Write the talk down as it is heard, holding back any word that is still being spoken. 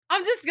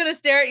I'm just gonna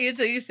stare at you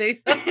until you say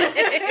something.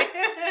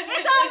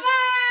 It's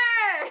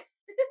over!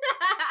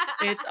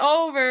 It's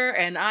over,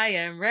 and I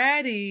am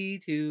ready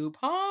to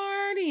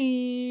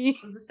party.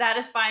 It was a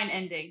satisfying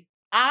ending.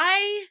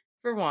 I,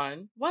 for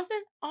one,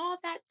 wasn't all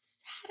that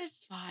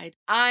satisfied.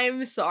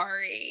 I'm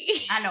sorry.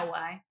 I know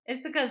why.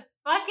 It's because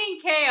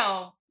fucking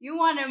Chaol. You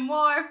wanted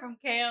more from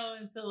Chaol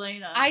and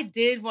Selena. I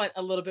did want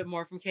a little bit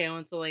more from Chaol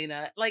and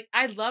Selena. Like,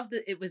 I loved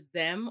that it was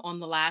them on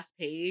the last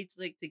page,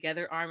 like,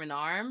 together arm in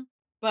arm.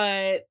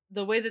 But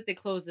the way that they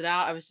closed it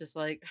out, I was just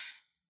like,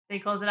 They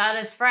closed it out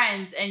as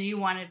friends, and you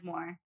wanted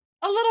more.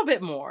 a little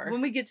bit more.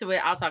 When we get to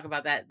it, I'll talk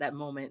about that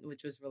moment,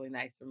 which was really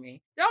nice for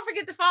me. Don't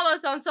forget to follow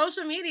us on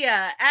social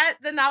media at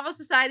the Novel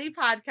Society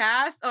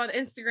Podcast on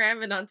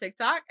Instagram and on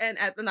TikTok, and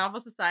at the Novel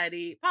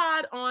Society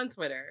Pod on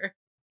Twitter.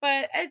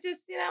 But I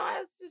just, I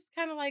was just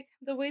kind of like,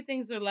 the way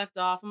things are left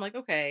off, I'm like,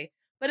 okay.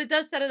 But it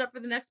does set it up for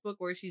the next book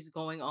where she's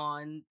going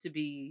on to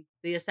be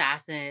the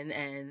assassin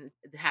and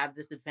have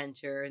this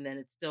adventure, and then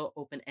it's still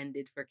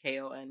open-ended for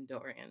Chaol and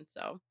Dorian.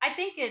 So I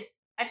think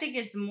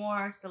it's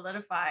more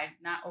solidified,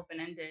 not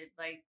open-ended.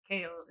 Like,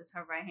 Chaol is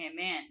her right-hand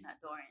man,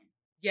 not Dorian.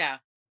 yeah.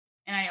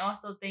 And I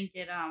also think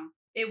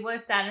it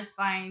was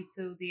satisfying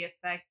to the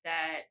effect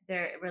that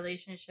their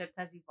relationship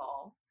has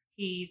evolved.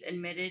 He's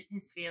admitted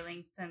his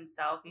feelings to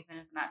himself, even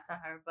if not to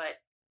her,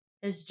 but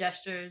his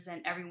gestures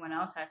and everyone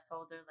else has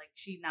told her, like,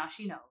 she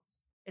knows.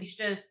 It's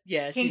just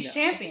King's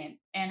champion,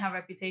 and her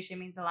reputation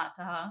means a lot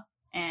to her,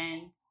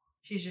 and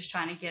she's just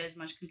trying to get as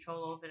much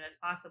control over it as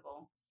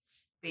possible,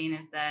 being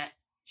as that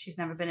she's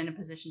never been in a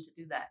position to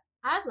do that.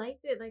 I liked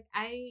it. Like,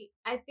 I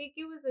think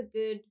it was a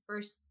good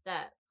first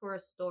step for a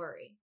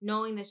story,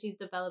 knowing that she's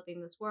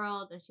developing this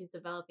world and she's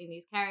developing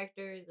these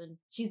characters and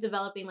she's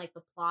developing like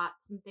the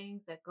plots and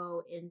things that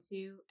go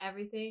into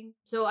everything.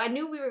 So I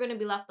knew we were going to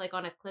be left like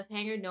on a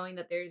cliffhanger, knowing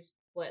that there's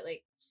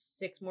like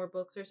 6 more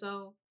books or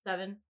so,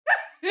 7.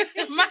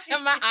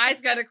 my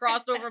eyes kind of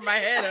crossed over my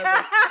head.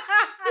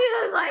 She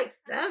was like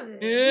 7.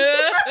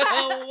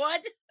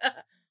 What?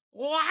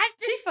 What?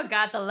 She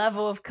forgot the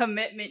level of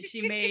commitment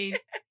she made.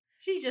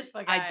 She just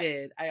forgot. I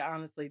did. I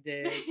honestly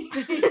did.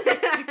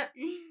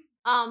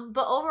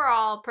 But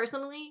overall,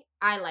 personally,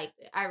 I liked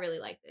it. I really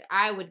liked it.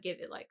 I would give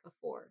it like a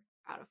 4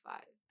 out of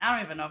 5. I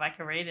don't even know if I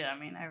could rate it. I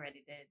mean, I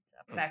already did.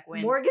 So back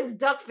when. Morgan's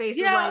duck face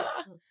is like...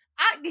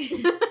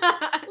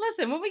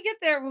 Listen, when we get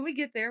there, we'll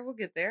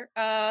get there.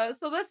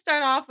 So let's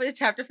start off with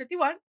chapter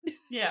 51.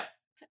 Yeah.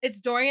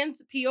 It's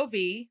Dorian's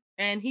POV,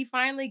 and he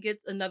finally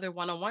gets another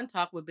one-on-one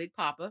talk with Big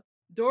Papa.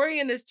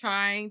 Dorian is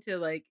trying to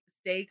like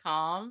stay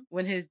calm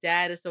when his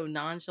dad is so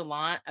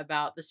nonchalant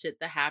about the shit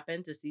that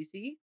happened to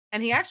Cece.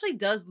 And he actually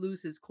does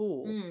lose his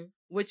cool,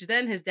 which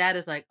then his dad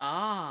is like,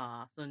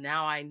 so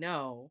now I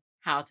know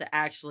how to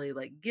actually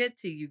like get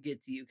to you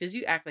because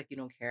you act like you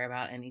don't care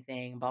about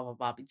anything, blah, blah,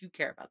 blah, but you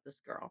care about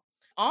this girl.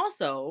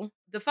 Also,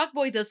 the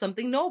fuckboy does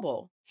something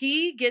noble.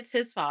 He gets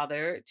his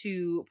father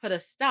to put a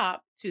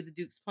stop to the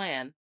Duke's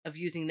plan of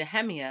using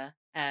Nehemia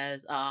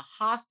as a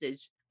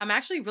hostage. I'm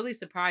actually really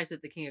surprised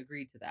that the king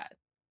agreed to that.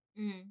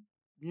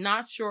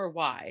 Not sure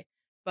why,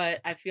 but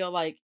I feel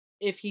like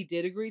if he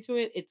did agree to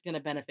it, it's going to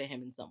benefit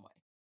him in some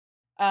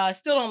way.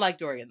 Still don't like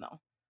Dorian, though.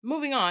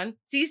 Moving on,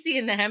 Cece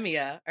and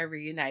Nehemia are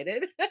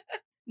reunited.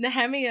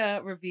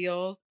 Nehemia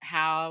reveals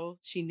how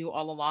she knew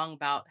all along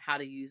about how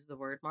to use the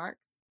word marks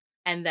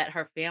and that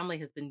her family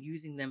has been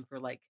using them for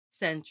like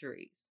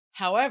centuries.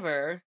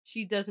 However,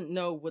 she doesn't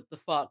know what the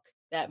fuck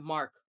that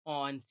mark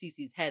on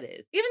Cece's head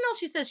is. Even though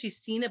she says she's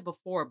seen it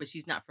before, but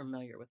she's not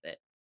familiar with it.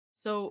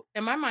 So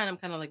in my mind, I'm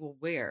kind of like, well,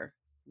 where?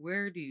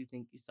 Where do you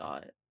think you saw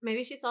it?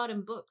 Maybe she saw it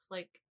in books,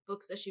 like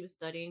books that she was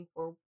studying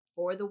for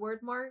the word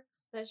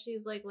marks that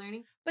she's like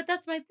learning. But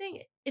that's my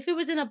thing. If it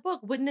was in a book,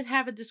 wouldn't it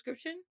have a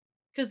description?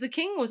 Because the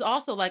king was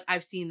also like,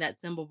 I've seen that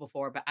symbol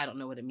before, but I don't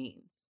know what it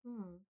means.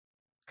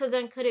 Because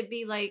then could it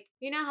be like,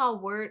 you know how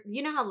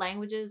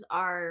languages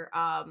are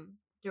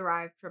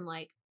derived from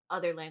like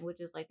other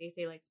languages, like they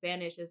say like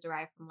Spanish is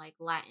derived from like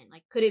Latin.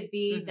 Like could it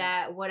be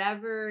that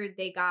whatever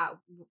they got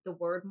the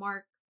word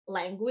mark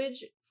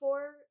language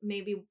for,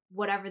 maybe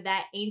whatever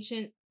that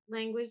ancient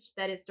language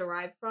that it's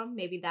derived from,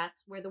 maybe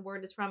that's where the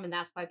word is from and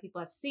that's why people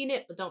have seen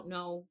it but don't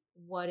know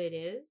what it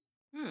is.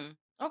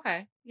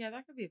 Okay. Yeah,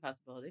 that could be a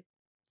possibility.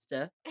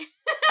 Steph.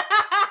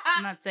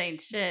 I'm not saying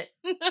shit.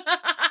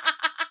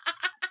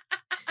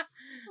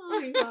 Oh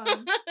my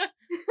god.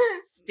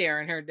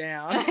 Staring her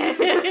down.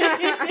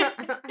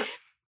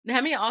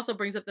 Nehemia also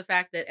brings up the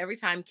fact that every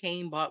time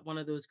Cain brought one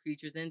of those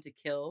creatures in to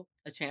kill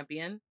a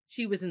champion,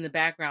 she was in the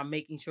background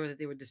making sure that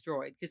they were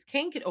destroyed. Because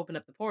Cain could open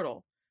up the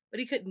portal, but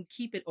he couldn't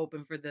keep it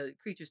open for the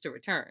creatures to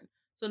return.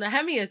 So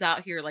Nehemia is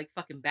out here like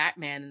fucking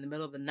Batman in the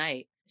middle of the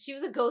night. She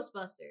was a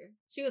Ghostbuster.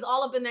 She was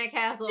all up in that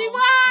castle. She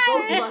was!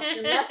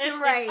 Ghostbuster, left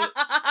and right.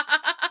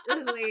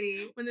 This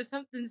lady. When there's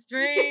something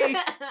strange.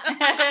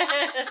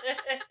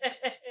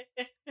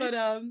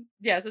 But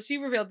yeah, so she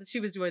revealed that she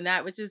was doing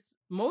that, which is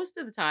most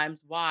of the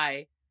times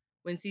why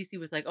when Cece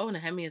was like, oh,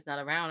 Nehemia's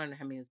not around or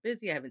Nehemia's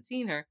busy, I haven't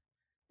seen her.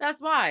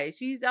 That's why.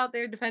 She's out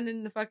there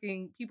defending the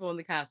fucking people in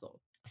the castle.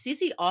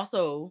 Cece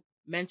also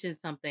mentioned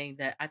something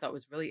that I thought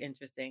was really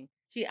interesting.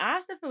 She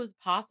asked if it was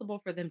possible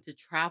for them to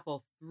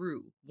travel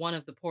through one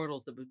of the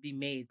portals that would be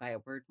made by a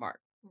word mark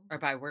or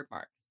by word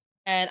marks.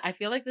 And I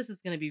feel like this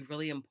is going to be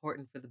really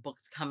important for the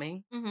books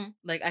coming. Mm-hmm.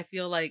 Like, I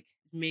feel like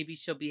maybe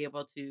she'll be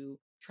able to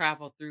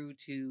travel through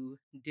to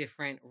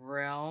different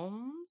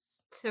realms.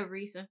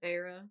 Therese and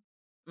Farah.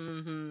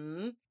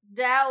 Mm-hmm.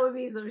 That would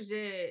be some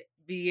shit.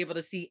 Be able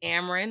to see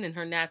Amarin in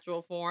her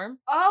natural form.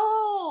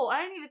 Oh,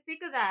 I didn't even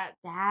think of that.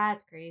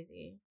 That's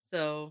crazy.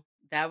 So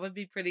that would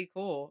be pretty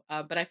cool.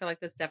 But I feel like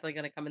that's definitely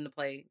going to come into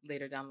play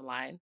later down the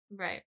line.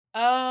 Right.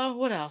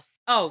 What else?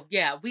 Oh,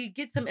 yeah, we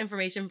get some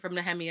information from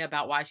Nehemia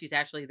about why she's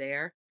actually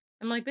there.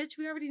 I'm like, bitch,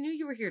 we already knew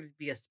you were here to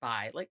be a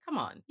spy. Like, come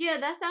on. Yeah,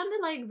 that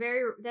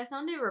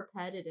sounded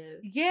repetitive.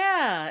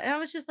 Yeah, and I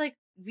was just like,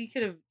 we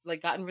could have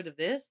like gotten rid of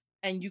this,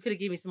 and you could have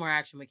gave me some more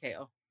action with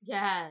Chaol.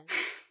 Yes.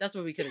 That's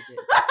what we could have did.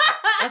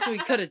 That's what we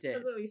could have did.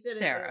 That's what we should have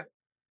Sarah.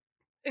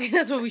 did.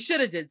 That's what we should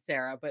have did,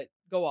 Sarah. But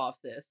go off,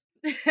 sis.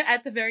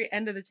 At the very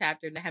end of the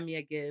chapter,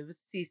 Nehemia gives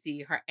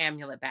Cece her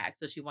amulet back,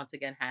 so she once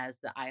again has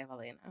the Eye of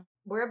Elena.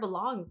 Where it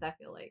belongs, I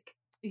feel like.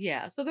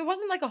 Yeah, so there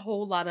wasn't like a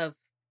whole lot of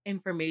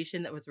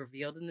information that was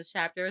revealed in this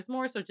chapter. It's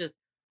more so just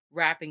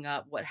wrapping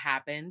up what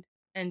happened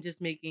and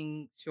just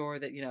making sure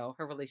that,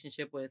 her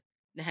relationship with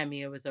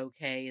Nehemia was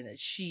okay and that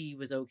she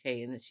was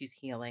okay and that she's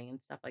healing and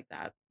stuff like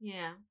that.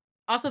 Yeah.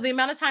 Also, the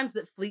amount of times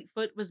that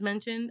Fleetfoot was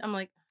mentioned, I'm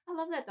like, I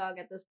love that dog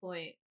at this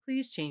point.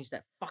 please change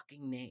that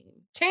fucking name.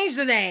 Change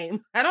the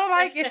name. I don't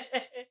like it.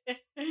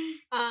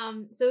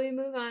 So we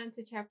move on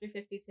to chapter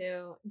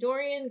 52.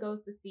 Dorian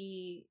goes to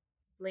see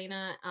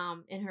Lena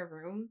in her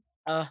room.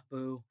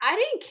 Boo. I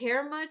didn't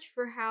care much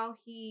for how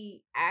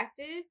he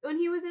acted when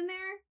he was in there.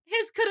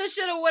 His coulda,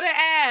 shoulda, woulda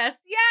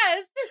ass.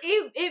 Yes.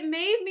 It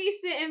made me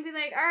sit and be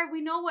like, all right,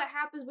 we know what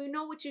happens. We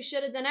know what you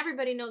should have done.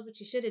 Everybody knows what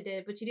you should have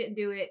did, but you didn't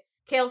do it.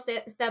 Kale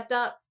stepped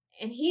up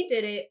and he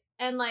did it.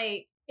 And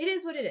like, it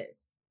is what it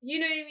is. You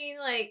know what I mean?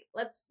 Like,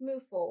 let's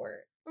move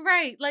forward.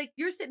 Right. Like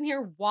you're sitting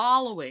here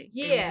wallowing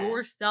Yeah. in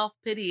your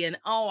self-pity and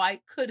I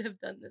could have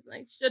done this and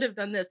I should have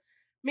done this.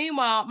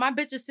 Meanwhile, my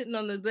bitch is sitting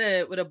on the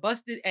bed with a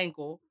busted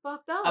ankle,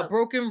 Fucked a up.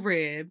 broken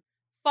rib,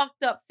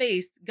 fucked up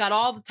face, got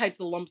all the types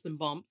of lumps and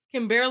bumps,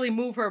 can barely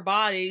move her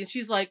body, and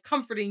she's like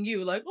comforting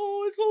you, like,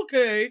 oh, it's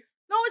okay.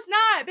 No, it's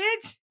not,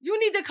 bitch. You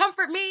need to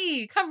comfort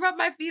me. Come rub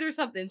my feet or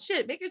something.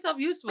 Shit, make yourself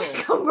useful.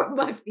 Come rub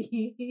my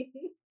feet.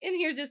 In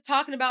here just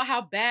talking about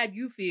how bad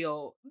you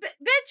feel.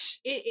 Bitch.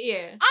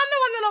 Yeah. I'm the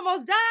one that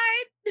almost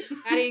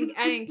died. I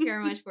didn't care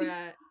much for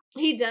that.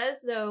 He does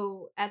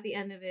though at the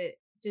end of it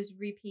just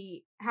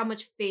repeat how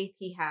much faith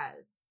he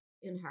has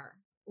in her.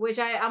 Which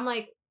I'm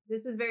like,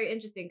 this is very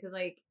interesting because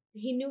like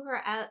he knew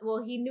her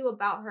he knew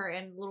about her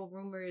and little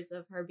rumors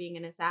of her being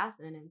an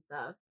assassin and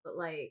stuff, but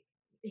like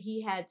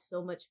he had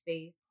so much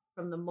faith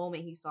from the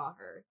moment he saw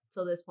her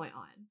till this point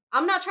on.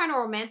 I'm not trying to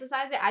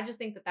romanticize it. I just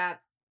think that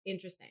that's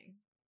interesting.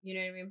 You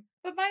know what I mean?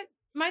 But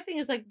my thing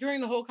is like during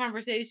the whole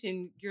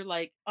conversation, you're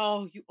like,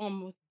 oh, you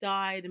almost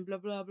died and blah,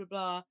 blah, blah,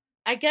 blah.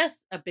 I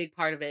guess a big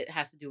part of it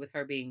has to do with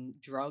her being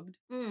drugged.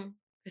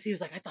 Because he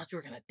was like, I thought you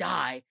were going to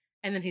die.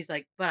 And then he's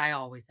like, but I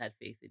always had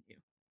faith in you.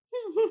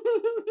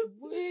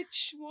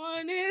 Which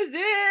one is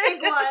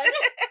it? Big one.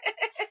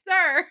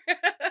 Sir.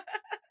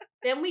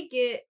 Then we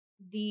get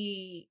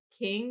the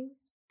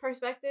king's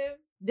perspective.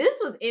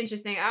 This was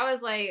interesting. I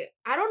was like,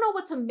 I don't know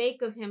what to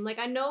make of him. Like,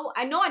 I know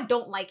I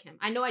don't like him.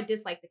 I know I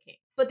dislike the king.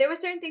 But there were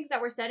certain things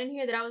that were said in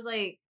here that I was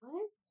like,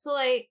 what? So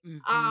like,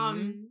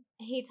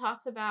 he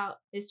talks about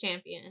his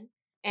champion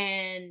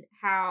and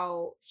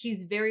how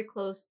she's very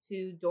close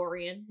to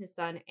Dorian, his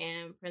son,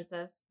 and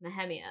Princess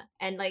Nehemia.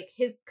 And like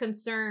his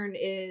concern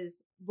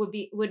would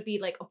be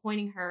like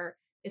appointing her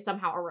is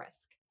somehow a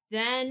risk.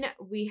 Then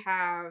we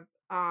have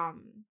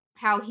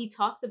how he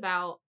talks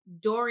about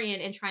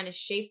Dorian and trying to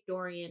shape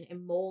Dorian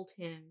and mold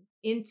him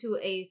into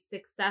a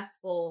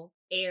successful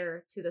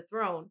heir to the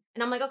throne.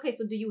 And I'm like, okay,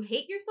 so do you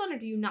hate your son or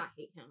do you not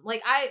hate him?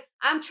 Like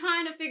I'm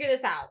trying to figure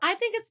this out. I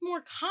think it's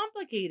more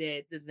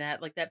complicated than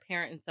that, like that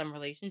parent and son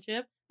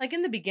relationship. Like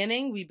in the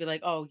beginning, we'd be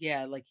like, oh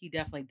yeah, like he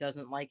definitely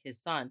doesn't like his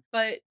son.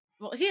 But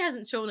well, he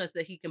hasn't shown us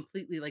that he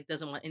completely like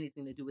doesn't want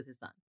anything to do with his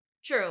son.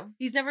 True.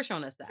 He's never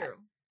shown us that. True.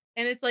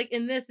 And it's like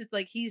in this, it's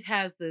like he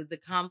has the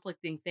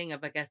conflicting thing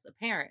of, I guess, a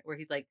parent where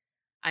he's like,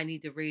 I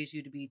need to raise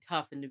you to be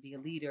tough and to be a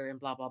leader and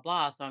blah, blah,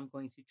 blah. So I'm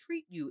going to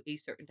treat you a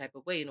certain type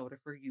of way in order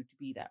for you to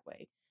be that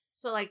way.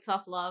 So like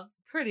tough love.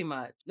 Pretty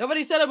much.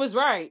 Nobody said it was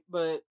right,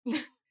 but.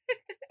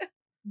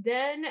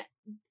 Then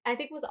I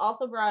think what's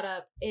also brought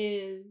up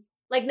is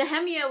like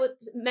Nehemia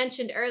was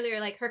mentioned earlier,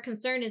 like her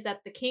concern is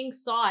that the king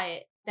saw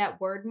it, that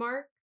word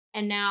mark,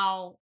 and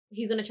now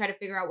he's going to try to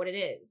figure out what it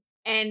is.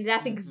 And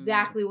that's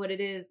exactly what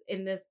it is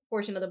in this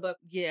portion of the book.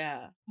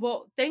 Yeah.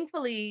 Well,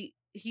 thankfully,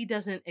 he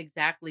doesn't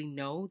exactly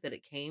know that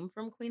it came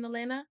from Queen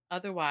Elena.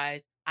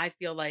 Otherwise, I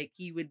feel like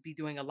he would be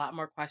doing a lot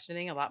more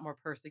questioning, a lot more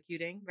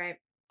persecuting. Right.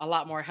 a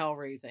lot more hell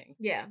raising.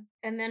 Yeah.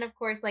 And then, of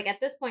course, like,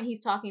 at this point,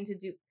 he's talking to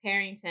Duke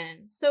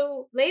Parrington.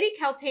 So Lady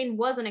Caltaine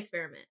was an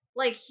experiment.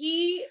 Like,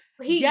 he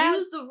Yes.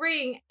 used the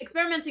ring,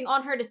 experimenting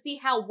on her to see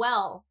how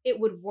well it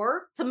would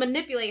work to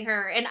manipulate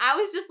her. And I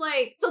was just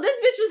like, so this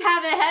bitch was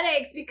having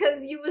headaches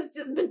because you was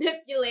just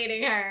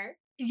manipulating her.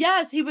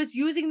 Yes, he was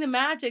using the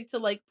magic to,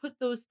 like, put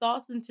those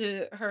thoughts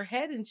into her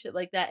head and shit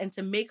like that and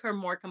to make her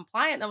more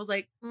compliant. And I was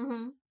like,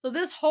 Mm-hmm. so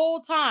this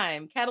whole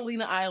time,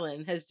 Catalina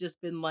Island has just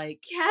been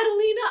like,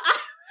 Catalina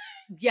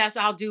yes,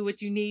 I'll do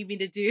what you need me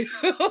to do.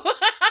 We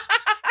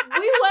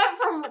went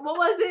from, what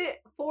was it,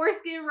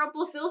 Foreskin,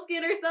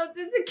 Rumpelstiltskin or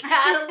something to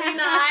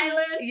Catalina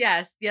Island.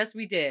 Yes,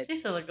 we did.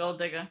 She's still a gold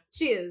digger.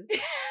 She is.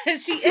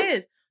 She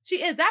is.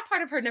 She is. That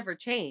part of her never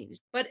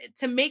changed. But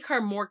to make her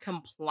more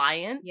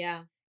compliant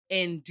Yeah.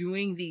 in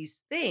doing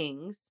these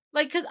things,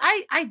 like, because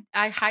I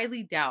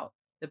highly doubt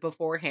that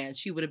beforehand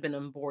she would have been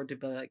on board to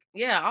be like,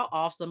 yeah, I'll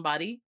off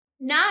somebody.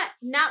 Not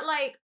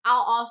like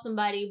I'll off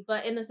somebody,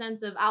 but in the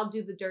sense of I'll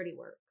do the dirty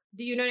work.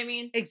 Do you know what I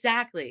mean?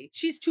 Exactly.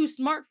 She's too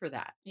smart for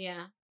that.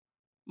 Yeah.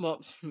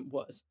 Well,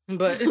 was.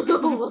 But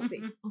We'll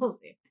see. We'll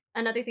see.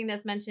 Another thing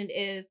that's mentioned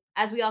is,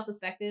 as we all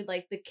suspected,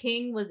 like, the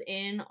king was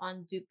in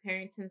on Duke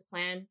Parrington's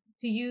plan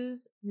to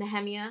use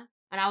Nehemia.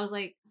 And I was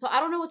like, so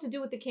I don't know what to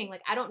do with the king.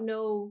 Like, I don't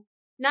know.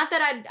 Not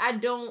that I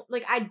don't,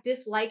 like, I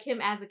dislike him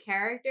as a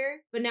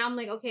character, but now I'm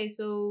like, okay,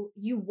 so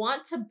you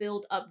want to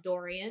build up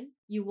Dorian.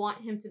 You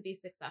want him to be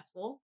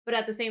successful. But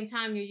at the same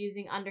time, you're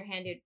using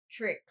underhanded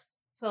tricks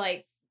to,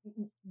 like,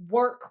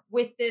 work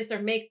with this or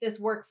make this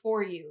work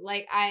for you.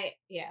 Like,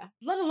 yeah.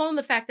 let alone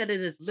the fact that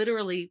it is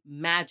literally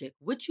magic,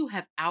 which you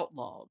have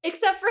outlawed.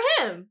 Except for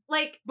him.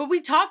 Like, But we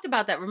talked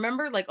about that,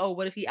 remember? Like, oh,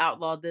 what if he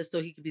outlawed this so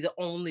he could be the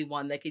only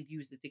one that could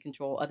use it to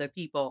control other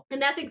people?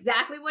 and that's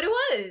exactly what it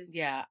was.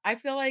 Yeah, I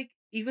feel like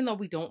even though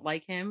we don't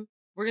like him,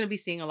 we're going to be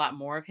seeing a lot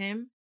more of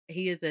him.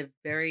 He is a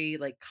very,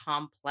 like,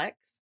 complex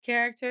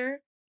character,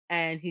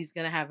 and he's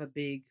going to have a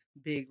big,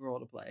 big role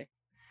to play.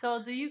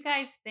 So, do you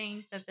guys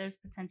think that there's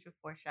potential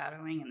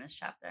foreshadowing in this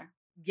chapter?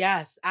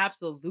 Yes,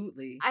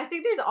 absolutely. I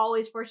think there's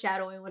always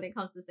foreshadowing when it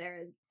comes to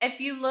Sarah. If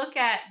you look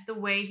at the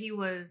way he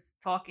was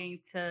talking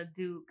to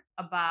Duke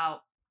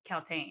about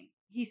Caltaine,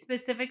 he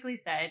specifically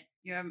said,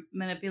 your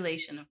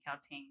manipulation of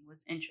Caltaine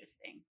was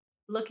interesting.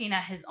 Looking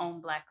at his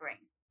own black ring.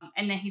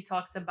 And then he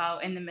talks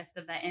about in the midst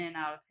of that in and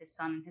out of his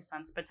son and his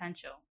son's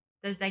potential.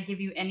 Does that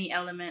give you any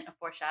element of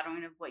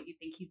foreshadowing of what you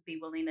think he's be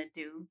willing to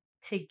do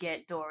to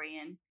get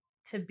Dorian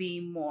to be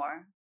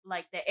more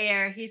like the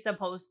heir he's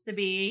supposed to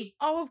be?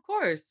 Oh, of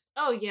course.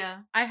 Oh, yeah.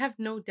 I have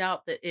no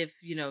doubt that if,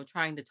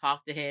 trying to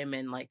talk to him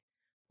and, like,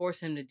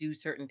 force him to do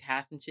certain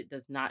tasks and shit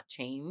does not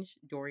change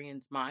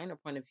Dorian's mind or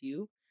point of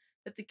view,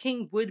 that the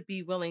king would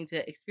be willing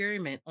to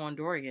experiment on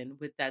Dorian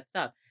with that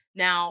stuff.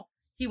 Now,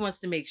 he wants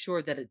to make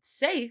sure that it's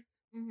safe,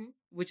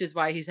 which is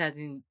why he's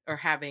having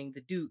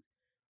the Duke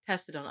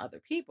tested on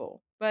other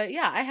people. But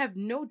yeah, I have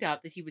no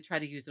doubt that he would try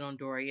to use it on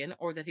Dorian,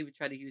 or that he would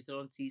try to use it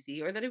on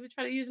Cece, or that he would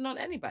try to use it on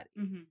anybody.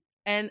 Mm-hmm.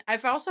 And I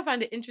also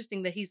find it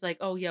interesting that he's like,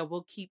 oh yeah,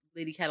 we'll keep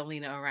Lady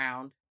Catalina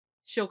around.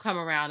 She'll come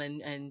around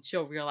and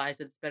she'll realize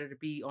that it's better to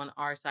be on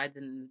our side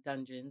than in the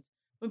dungeons,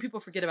 when people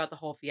forget about the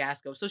whole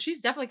fiasco. So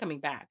she's definitely coming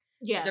back.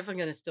 Yeah. They're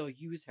definitely going to still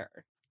use her.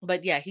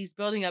 But yeah, he's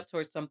building up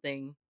towards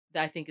something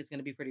that I think is going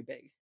to be pretty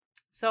big.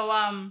 So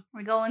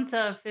we're going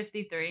to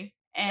 53.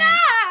 And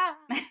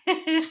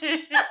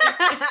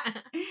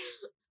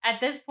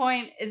at this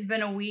point, it's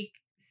been a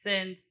week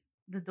since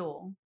the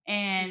duel.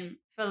 And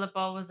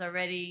Philippa was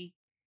already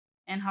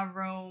in her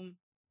room,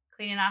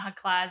 cleaning out her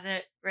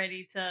closet,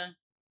 ready to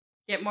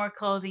get more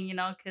clothing,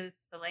 because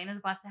Selena's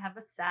about to have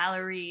a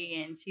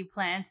salary and she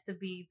plans to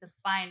be the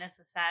finest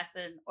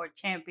assassin or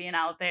champion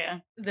out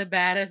there. The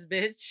baddest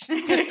bitch.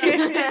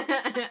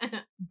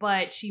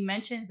 But she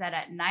mentions that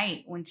at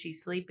night when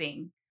she's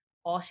sleeping,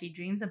 all she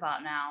dreams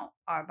about now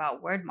are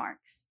about word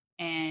marks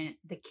and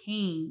the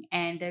king,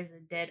 and there's a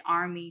dead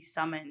army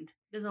summoned.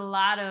 There's a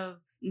lot of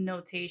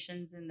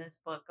notations in this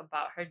book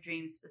about her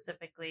dreams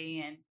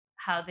specifically and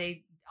how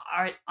they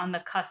are on the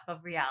cusp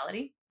of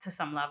reality to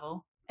some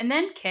level. And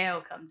then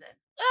Chaol comes in.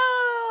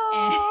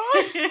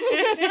 Oh!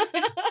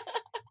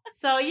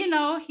 So,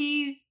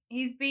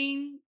 he's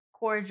being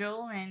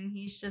cordial and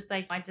he's just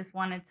like, I just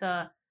wanted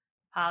to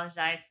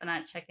apologize for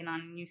not checking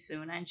on you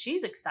sooner. And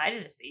she's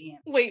excited to see him.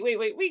 Wait.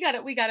 We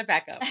gotta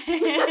back up.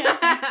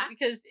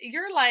 Because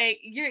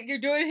you're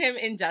doing him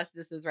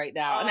injustices right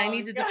now. And I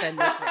need to defend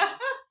this man.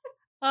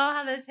 Oh,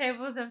 how the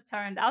tables have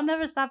turned. I'll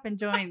never stop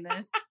enjoying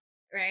this.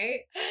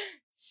 Right?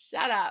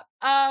 Shut up.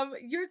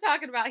 You're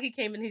talking about he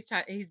came and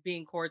he's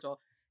being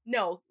cordial.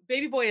 No,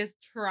 baby boy is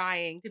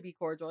trying to be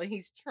cordial and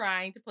he's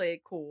trying to play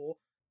it cool.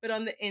 But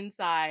on the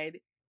inside,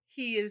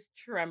 he is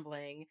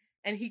trembling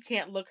and he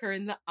can't look her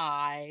in the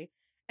eye.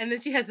 And then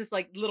she has this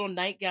like little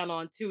nightgown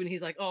on too. And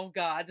he's like, oh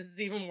God, this is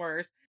even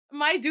worse.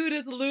 My dude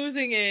is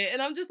losing it.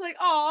 And I'm just like,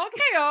 oh,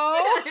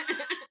 Chaol.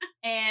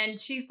 And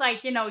she's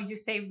like, you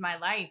saved my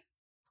life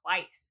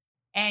twice.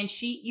 And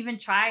she even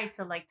tried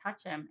to like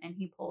touch him and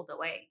he pulled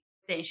away.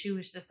 Then she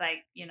was just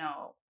like,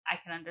 I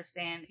can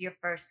understand your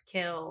first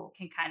kill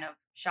can kind of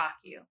shock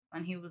you.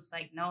 And he was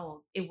like,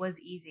 no, it was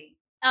easy.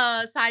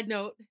 Side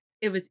note,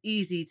 it was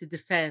easy to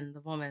defend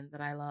the woman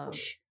that I love.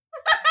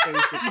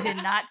 He did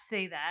not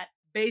say that.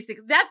 That's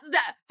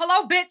that.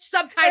 Hello, bitch.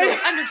 Subtitles,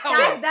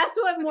 undertone. That's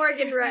what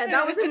Morgan read.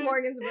 That was in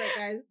Morgan's book,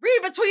 guys. Read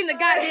between the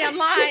goddamn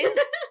lines.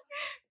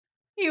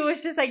 He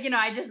was just like,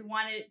 I just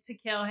wanted to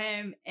kill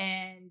him.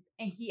 And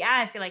he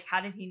asked, like,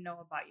 how did he know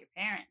about your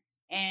parents?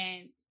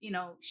 And,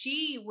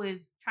 she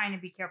was trying to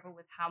be careful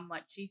with how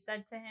much she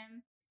said to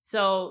him.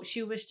 So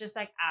she was just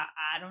like,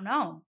 I don't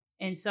know.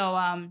 And so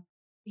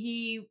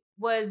he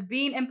was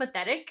being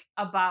empathetic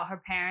about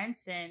her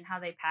parents and how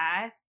they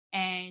passed.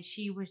 And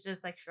she was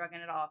just like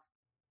shrugging it off.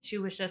 She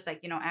was just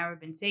like,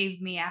 Arabin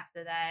saved me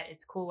after that.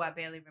 It's cool. I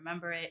barely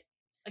remember it.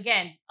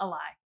 Again, a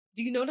lie.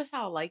 Do you notice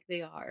how alike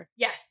they are?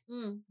 Yes.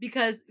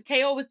 Because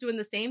Chaol was doing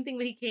the same thing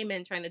when he came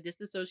in, trying to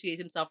disassociate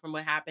himself from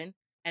what happened.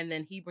 And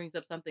then he brings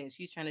up something and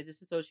she's trying to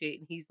disassociate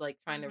and he's like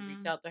trying to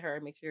reach out to her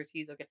and make sure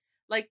she's okay.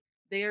 Like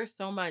they are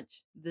so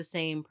much the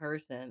same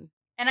person.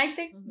 And I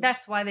think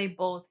that's why they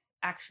both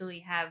actually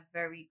have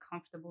very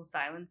comfortable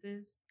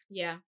silences.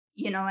 Yeah.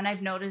 And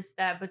I've noticed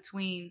that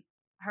between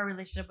her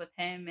relationship with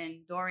him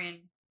and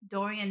Dorian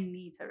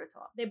needs her to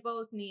talk. They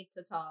both need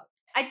to talk.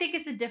 I think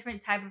it's a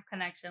different type of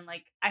connection.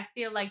 Like, I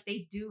feel like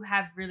they do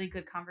have really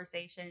good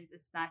conversations.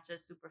 It's not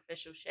just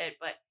superficial shit,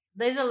 but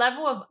there's a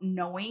level of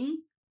knowing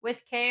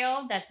with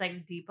Chaol that's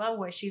like deeper,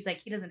 where she's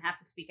like, he doesn't have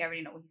to speak. I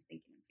already know what he's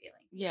thinking and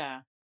feeling.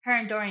 Yeah. Her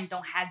and Dorian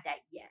don't have that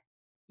yet.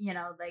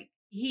 Like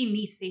he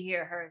needs to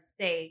hear her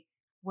say,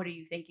 what are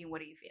you thinking?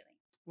 What are you feeling?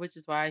 Which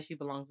is why she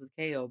belongs with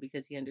Chaol,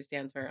 because he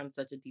understands her on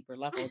such a deeper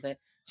level that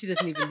she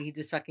doesn't even need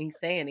to fucking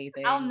say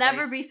anything. I'll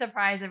never be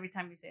surprised every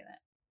time you say that.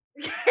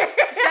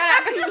 Shut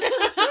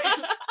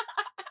up.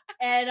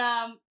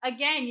 And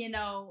again,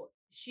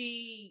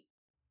 she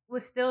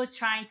was still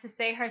trying to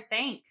say her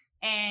thanks,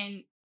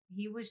 and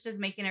he was just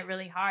making it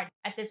really hard.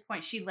 At this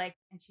point, she and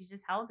she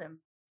just held him,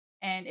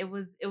 and it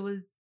was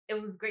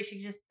great. She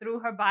just threw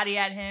her body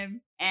at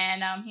him,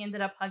 and he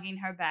ended up hugging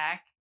her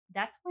back.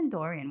 That's when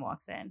Dorian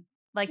walks in.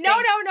 Like, no,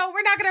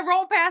 we're not gonna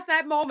roll past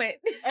that moment.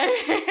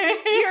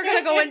 We are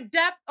gonna go in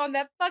depth on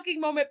that fucking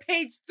moment.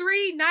 Page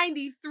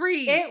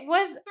 393. It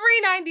was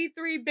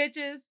 393,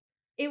 bitches.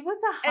 It was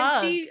a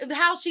hug. And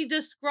how she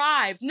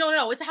describes.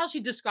 No, it's how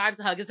she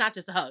describes a hug. It's not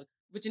just a hug.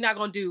 What you're not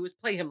gonna do is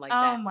play him like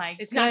that. Oh my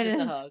It's goodness. not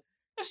just a hug.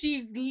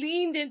 She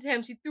leaned into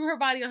him. She threw her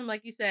body on him,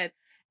 like you said,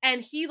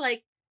 and he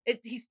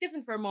he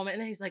stiffened for a moment,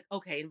 and then he's like,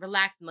 okay, and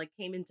relaxed, and like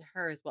came into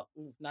her as well.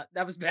 Ooh,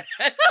 that was bad.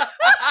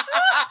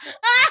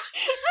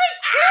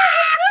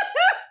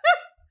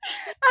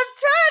 I'm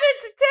trying to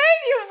entertain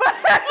you, but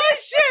oh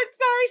shit!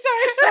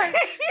 Sorry.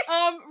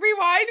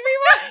 Rewind.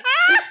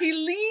 He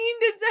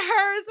leaned into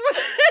her as well.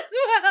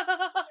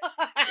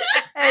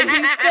 And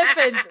he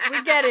stiffened.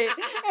 We get it.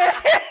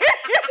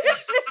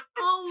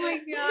 Oh my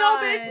god! No,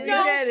 bitch,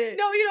 no, get it.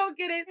 No, you don't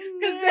get it.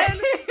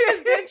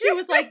 Because then she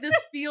was like, "This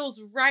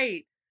feels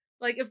right.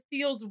 Like it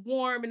feels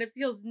warm and it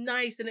feels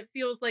nice and it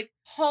feels like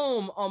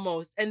home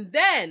almost." And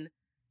then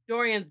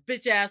Dorian's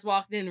bitch ass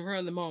walked in and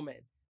ruined the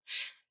moment.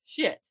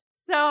 Shit.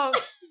 So,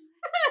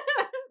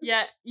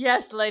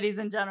 yes, ladies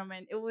and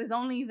gentlemen, it was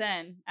only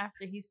then,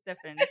 after he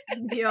stiffened,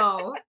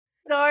 Yo,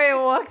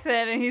 Dorian walks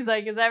in and he's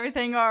like, is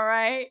everything all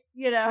right?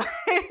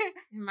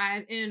 Am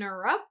I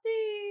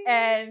interrupting?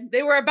 And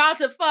they were about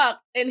to fuck,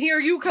 and here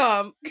you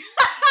come.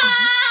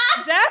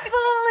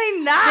 Definitely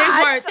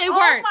not. They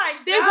weren't. Oh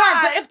They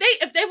weren't. But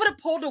if they would have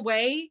pulled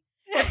away,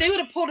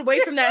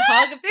 from that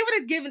hug, if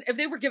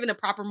they were given a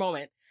proper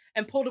moment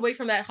and pulled away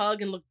from that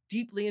hug and looked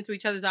deeply into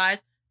each other's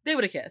eyes, they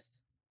would have kissed.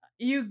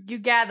 You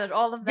gathered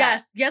all of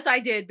that. Yes, I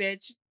did,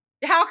 bitch.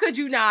 How could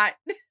you not?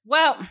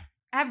 Well,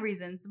 I have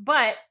reasons,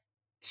 but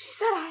she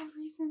said I have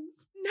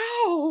reasons.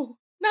 No,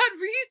 not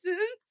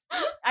reasons.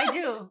 I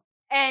do.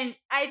 And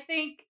I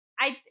think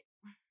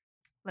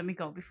let me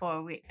go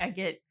before I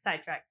get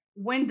sidetracked.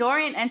 When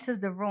Dorian enters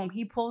the room,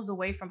 he pulls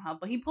away from her,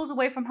 but he pulls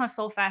away from her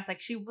so fast, like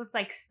she was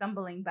like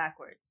stumbling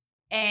backwards.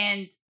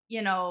 And,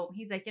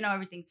 he's like,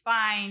 everything's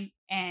fine.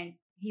 And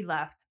he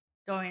left.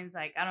 Dorian's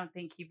like, I don't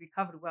think he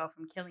recovered well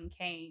from killing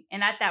Cain.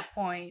 And at that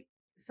point,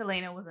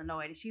 Selena was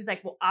annoyed. And she's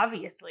like, well,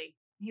 obviously.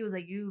 He was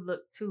like, you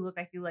look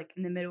like you like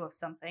in the middle of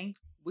something.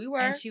 We were.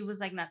 And she was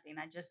like, nothing.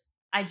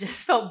 I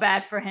just felt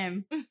bad for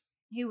him.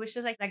 He was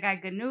just like, that guy,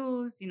 good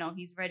news.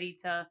 He's ready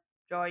to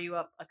draw you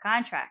up a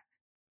contract,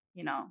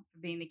 for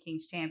being the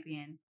King's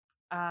champion.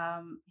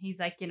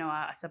 He's like,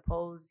 I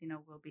suppose,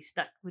 we'll be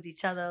stuck with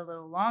each other a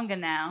little longer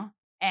now.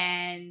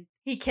 And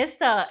he kissed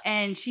her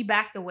and she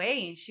backed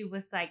away and she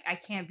was like, I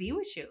can't be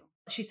with you.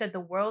 She said, the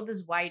world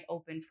is wide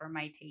open for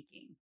my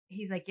taking.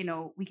 He's like,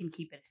 we can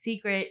keep it a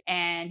secret.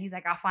 And he's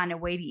like, I'll find a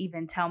way to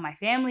even tell my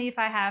family if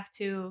I have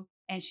to.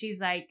 And she's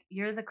like,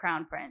 you're the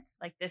crown prince.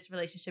 Like, this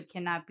relationship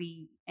cannot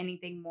be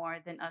anything more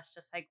than us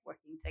just like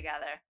working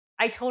together.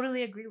 I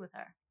totally agree with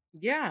her.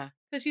 Yeah.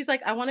 Because she's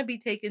like, I want to be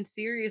taken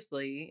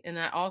seriously. And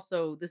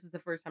this is the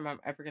first time I'm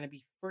ever going to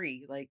be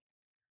free. Like,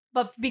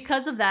 but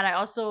because of that, I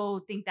also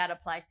think that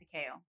applies to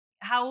Chaol.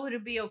 would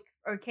it be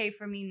okay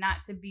for me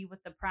not to be with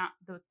the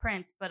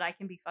prince, but I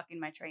can be fucking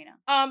my trainer?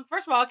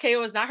 First of all,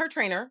 Chaol is not her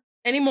trainer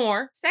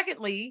anymore.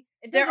 Secondly,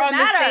 It they're doesn't on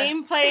matter. the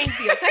same playing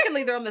field.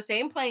 Secondly, they're on the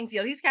same playing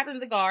field. He's captain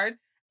of the guard,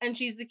 and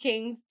she's the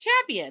king's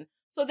champion.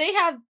 So they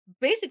have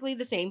basically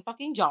the same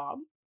fucking job.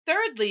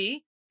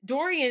 Thirdly,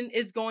 Dorian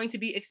is going to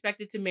be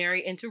expected to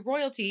marry into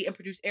royalty and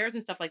produce heirs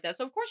and stuff like that.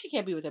 So of course she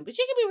can't be with him, but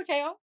she can be with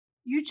Chaol.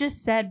 You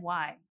just said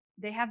why.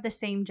 They have the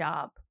same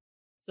job.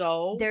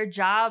 So their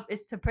job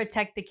is to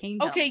protect the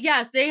kingdom. Okay,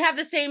 yes, they have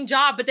the same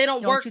job, but they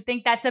don't work. Don't you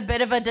think that's a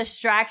bit of a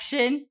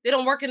distraction? They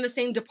don't work in the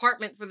same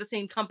department for the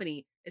same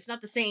company. It's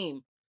not the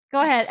same.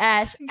 Go ahead,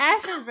 Ash.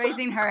 Ash is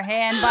raising her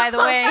hand, by the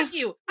way. Fuck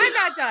you. I'm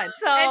not done.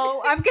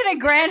 So I'm going to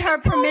grant her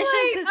permission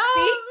to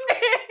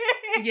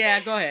speak. Yeah,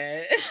 go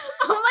ahead.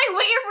 I'm like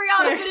waiting for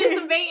y'all to finish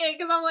debating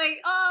because I'm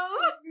like,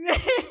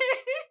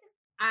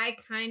 I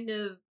kind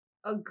of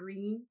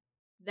agree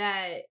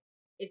that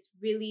it's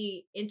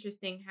really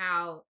interesting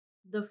how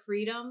the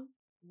freedom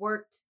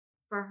worked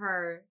for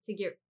her to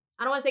get,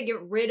 I don't want to say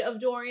get rid of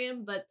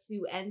Dorian, but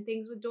to end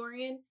things with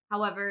Dorian.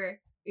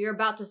 However, you're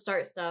about to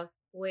start stuff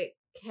with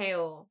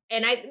Chaol.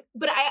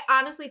 But I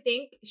honestly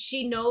think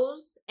she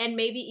knows, and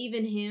maybe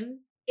even him,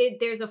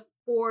 there's a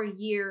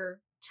 4-year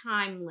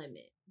time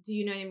limit. Do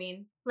you know what I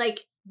mean?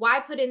 Like, why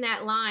put in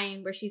that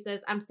line where she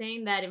says, I'm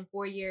saying that in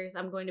 4 years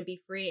I'm going to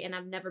be free and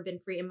I've never been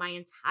free in my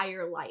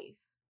entire life?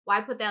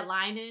 Why put that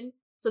line in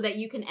so that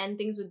you can end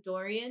things with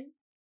Dorian,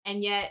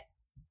 and yet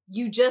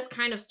you just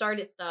kind of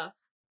started stuff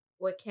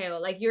with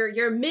Chaol? Like,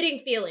 you're admitting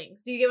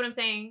feelings. Do you get what I'm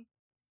saying?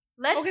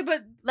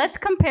 Let's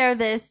compare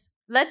this.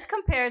 Let's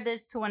compare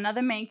this to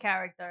another main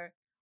character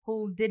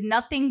who did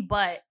nothing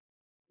but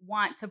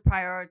want to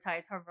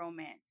prioritize her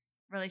romance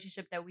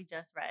relationship that we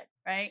just read,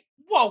 right?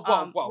 Whoa.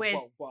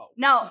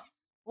 No.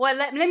 Well,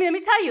 let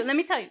me tell you.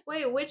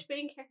 Wait, which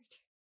main character?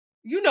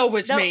 You know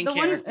which main the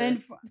character. One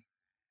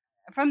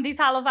from these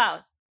Hollow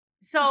Vows.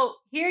 So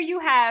here you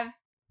have,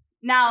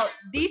 now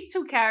these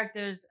two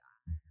characters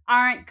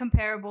aren't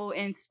comparable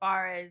as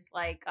far as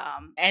like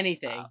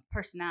anything,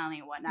 personality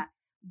and whatnot.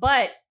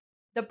 But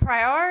the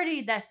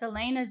priority that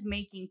Selena's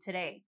making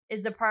today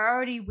is the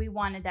priority we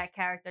wanted that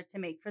character to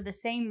make for the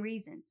same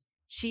reasons.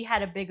 She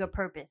had a bigger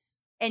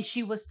purpose, and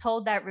she was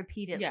told that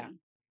repeatedly. Yeah.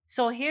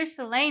 So here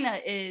Selena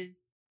is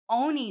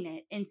owning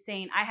it and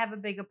saying, I have a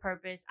bigger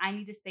purpose. I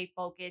need to stay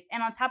focused.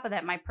 And on top of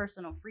that, my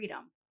personal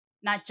freedom,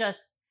 not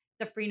just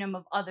the freedom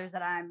of others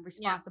that I'm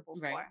responsible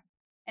for. Right.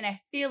 And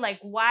I feel like,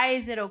 why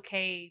is it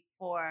okay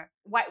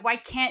why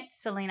can't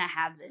Selena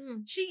have this?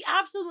 She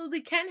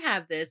absolutely can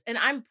have this. And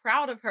I'm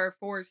proud of her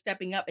for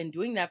stepping up and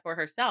doing that for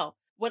herself.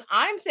 What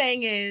I'm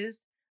saying is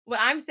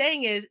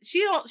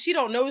she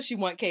don't know she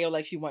want Chaol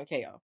like she want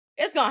Chaol.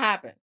 It's gonna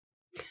happen.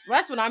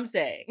 That's what I'm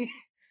saying.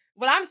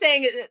 What I'm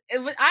saying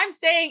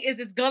is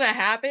it's gonna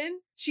happen.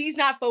 She's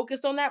not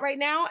focused on that right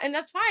now, and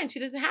that's fine.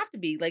 She doesn't have to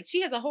be. Like,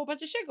 she has a whole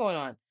bunch of shit going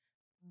on.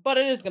 But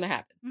it is gonna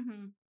happen.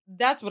 Mm-hmm.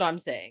 That's what I'm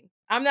saying.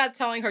 I'm not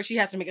telling her she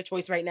has to make a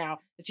choice right now,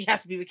 that she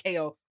has to be with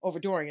Chaol over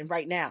Dorian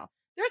right now.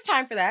 There's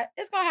time for that.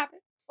 It's gonna happen.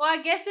 Well,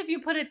 I guess if you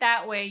put it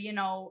that way,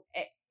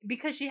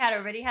 because she had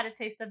already had a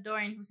taste of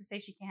Dorian, who's to say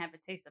she can't have a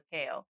taste of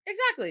Chaol?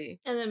 Exactly.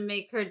 And then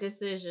make her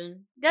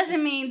decision.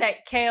 Doesn't mean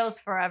that Chaol's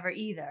forever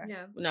either.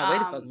 Yeah. No,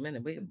 wait a fucking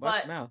minute. Wait,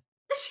 watch your mouth.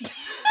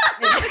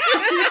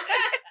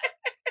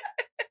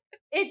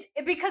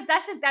 Because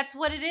that's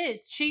what it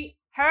is.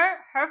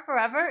 Her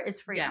forever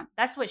is freedom. Yeah.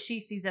 That's what she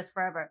sees as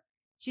forever.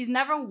 She's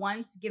never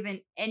once given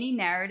any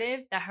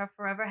narrative that her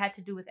forever had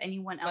to do with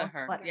anyone else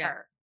but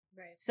her.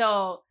 Right.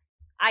 So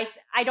I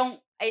don't,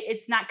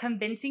 it's not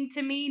convincing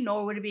to me,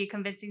 nor would it be a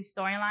convincing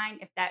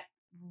storyline if that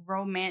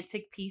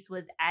romantic piece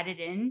was added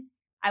in.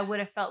 I would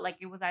have felt like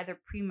it was either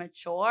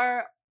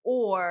premature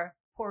or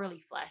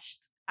poorly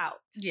fleshed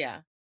out.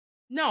 Yeah.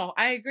 No,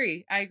 I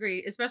agree.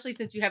 Especially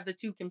since you have the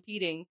two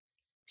competing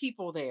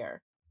people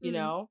there, you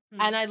know?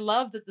 Mm-hmm. And I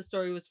love that the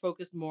story was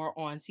focused more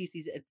on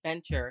Cece's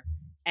adventure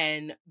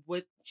and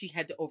what she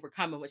had to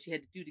overcome and what she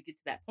had to do to get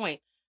to that point,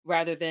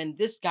 rather than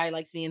this guy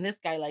likes me and this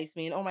guy likes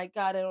me and oh my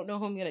God, I don't know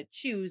who I'm gonna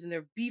choose, and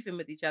they're beefing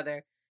with each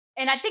other.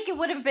 And I think it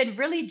would have been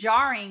really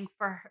jarring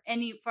for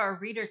a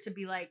reader to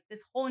be like,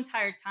 this whole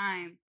entire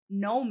time,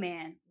 no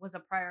man was a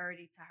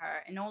priority to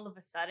her, and all of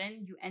a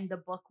sudden you end the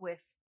book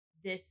with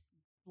this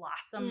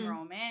blossom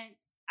romance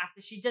after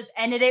she just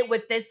ended it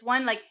with this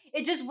one. Like,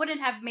 it just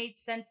wouldn't have made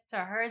sense to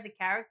her as a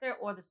character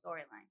or the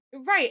storyline.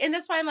 Right. And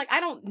that's why I'm like,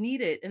 I don't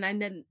need it. And I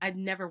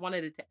never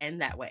wanted it to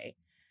end that way.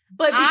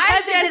 But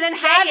because it didn't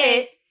have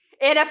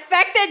it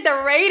affected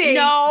the rating.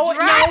 No,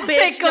 drastically.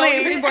 No, bitch. No,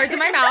 you're putting words in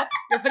my mouth.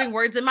 You're putting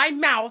words in my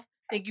mouth.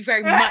 Thank you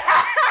very much,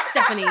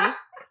 Stephanie.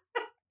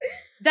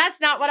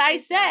 That's not what I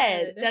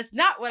said. That's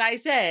not what I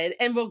said.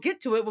 And we'll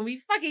get to it when we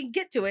fucking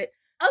get to it.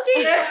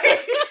 Okay.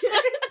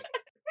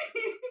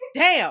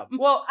 Damn.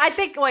 Well, I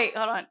think, wait,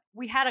 hold on.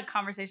 We had a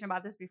conversation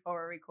about this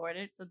before we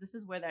recorded, so this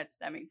is where that's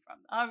stemming from.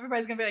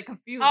 Everybody's going to be like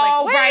confused.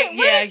 Oh, like, right.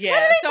 What are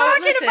they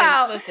talking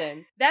about?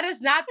 Listen, that is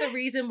not the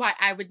reason why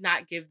I would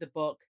not give the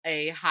book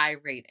a high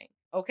rating.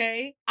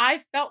 Okay?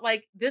 I felt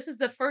like this is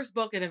the first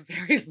book in a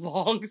very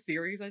long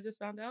series I just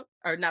found out.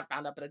 Or not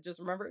found out, but I just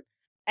remembered.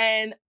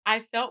 And I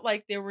felt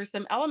like there were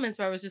some elements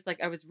where I was just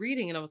like, I was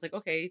reading and I was like,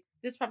 okay,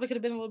 this probably could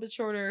have been a little bit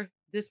shorter.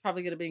 This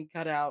probably could have been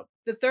cut out.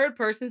 The third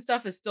person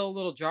stuff is still a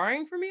little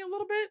jarring for me a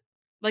little bit.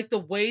 Like the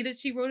way that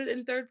she wrote it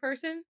in third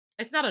person.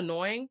 It's not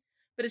annoying,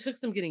 but it took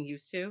some getting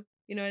used to.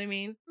 You know what I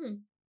mean?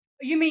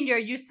 You mean you're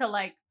used to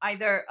like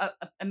either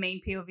a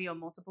main POV or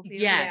multiple POV?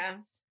 Yes. Yeah.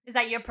 Is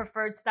that your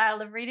preferred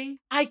style of reading?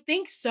 I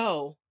think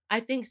so.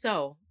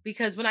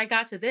 Because when I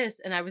got to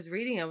this and I was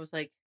reading, I was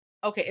like,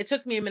 okay, it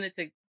took me a minute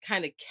to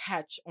kind of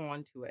catch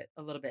on to it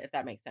a little bit, if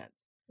that makes sense.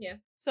 Yeah.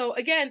 So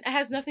again, it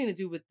has nothing to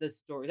do with the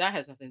story. That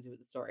has nothing to do with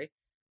the story.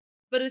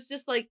 But it's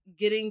just like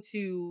getting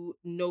to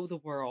know the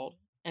world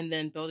and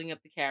then building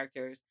up the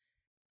characters.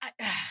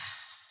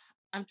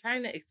 I'm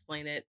trying to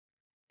explain it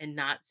and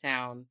not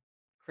sound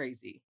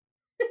crazy.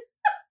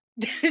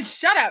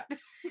 Shut up.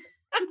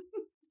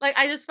 Like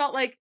I felt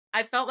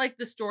like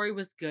the story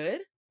was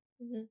good.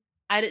 Mhm.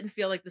 I didn't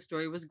feel like the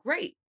story was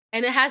great.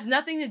 And it has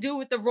nothing to do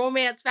with the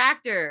romance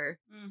factor.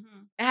 Mm-hmm.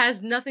 It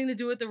has nothing to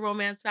do with the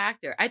romance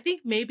factor. I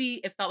think maybe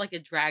it felt like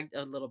it dragged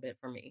a little bit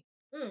for me.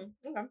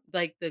 Okay.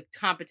 Like the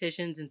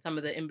competitions and some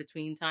of the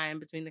in-between time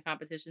between the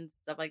competitions,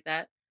 stuff like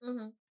that.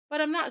 Mm-hmm. But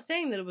I'm not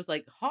saying that it was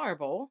like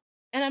horrible.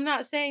 And I'm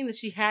not saying that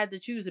she had to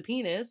choose a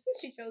penis.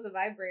 She chose a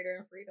vibrator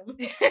and freedom.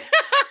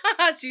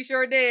 She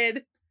sure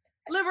did.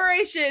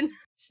 Liberation.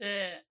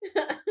 Shit.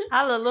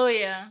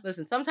 Hallelujah.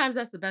 Listen, sometimes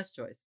that's the best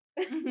choice.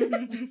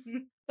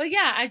 But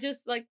yeah, I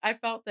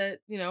felt that,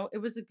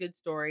 it was a good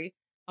story.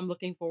 I'm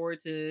looking forward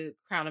to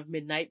Crown of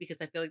Midnight because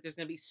I feel like there's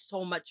going to be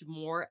so much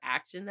more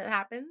action that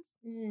happens.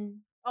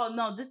 Oh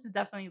no, this is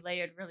definitely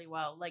layered really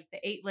well. Like the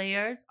 8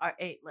 layers are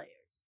 8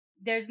 layers.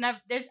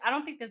 I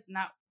don't think there's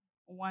not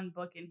one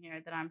book in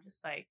here that I'm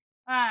just like,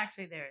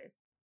 actually there is.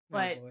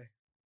 But oh boy.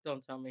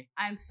 Don't tell me.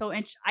 I'm so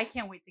I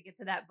can't wait to get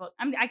to that book.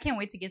 I can't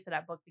wait to get to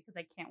that book because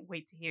I can't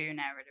wait to hear your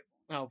narrative.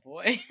 Oh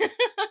boy.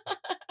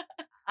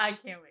 I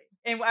can't wait.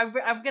 And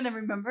I'm going to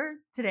remember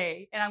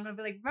today. And I'm going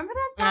to be like, remember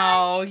that time?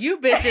 Oh, you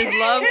bitches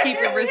love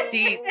keeping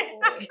receipts.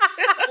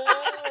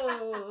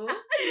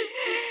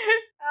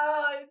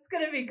 Oh, it's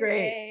going to be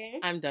great.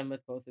 I'm done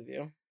with both of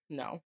you.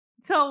 No.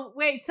 So,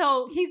 wait.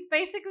 So, he's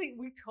basically...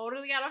 We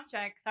totally got off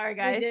track. Sorry,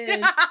 guys. We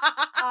did.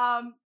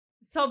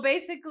 So,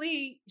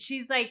 basically,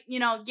 she's like,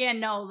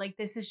 like,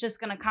 this is just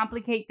going to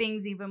complicate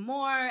things even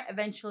more.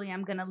 Eventually,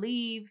 I'm going to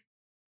leave.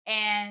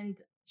 And...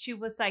 she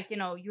was like,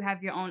 you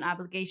have your own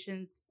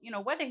obligations,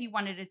 whether he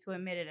wanted it to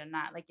admit it or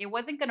not. Like, it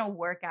wasn't going to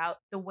work out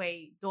the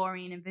way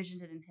Dorian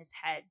envisioned it in his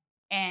head.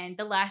 And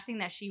the last thing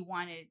that she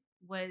wanted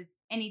was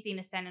anything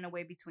to stand in the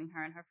way between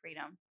her and her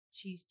freedom.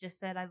 She just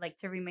said, I'd like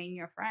to remain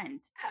your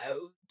friend.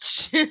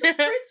 Ouch.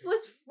 Prince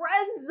was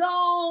friend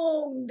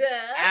zoned.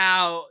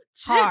 Ouch.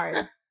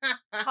 Hard.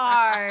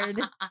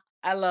 Hard.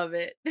 I love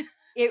it.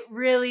 It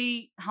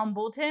really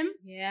humbled him.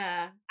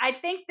 Yeah. I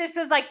think this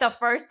is like the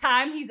first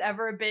time he's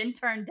ever been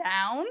turned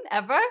down,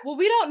 ever. Well,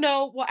 we don't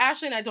know. Well,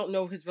 Ashley and I don't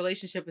know his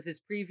relationship with the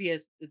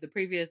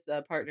previous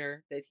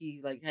partner that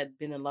he like had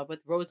been in love with,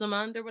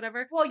 Rosamund or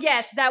whatever. Well,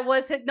 yes, that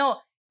was it. No,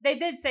 they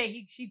did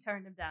say she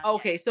turned him down.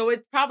 Okay, so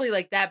it's probably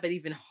like that, but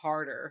even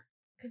harder.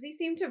 Because he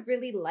seemed to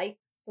really like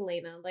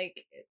Selena.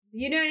 Like,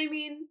 you know what I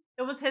mean?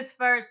 It was his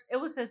first,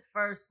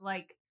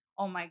 like,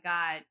 oh my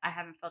God, I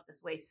haven't felt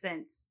this way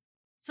since.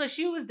 So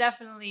she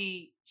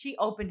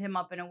opened him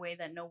up in a way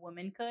that no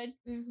woman could.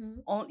 Mm-hmm.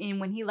 And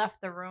when he left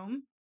the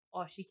room,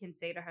 all she can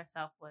say to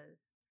herself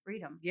was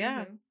freedom.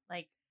 Yeah. Mm-hmm.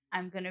 Like,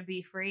 I'm going to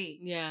be free.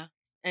 Yeah.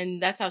 And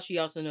that's how she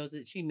also knows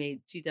that she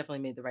definitely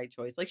made the right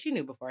choice. Like she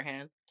knew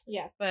beforehand.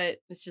 Yeah. But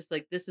it's just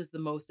like, this is the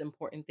most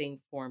important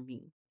thing for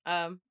me.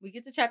 We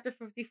get to chapter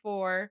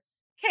 54.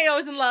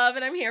 Chaol's in love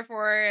and I'm here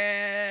for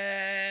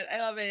it. I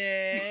love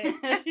it.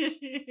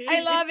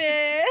 I love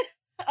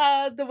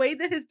it. The way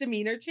that his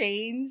demeanor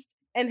changed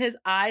and his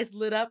eyes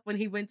lit up when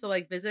he went to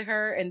like visit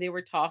her and they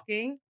were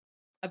talking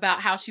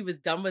about how she was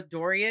done with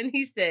Dorian.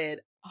 He said,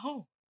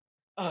 oh,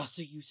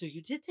 so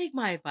you did take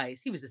my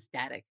advice. He was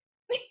ecstatic.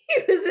 He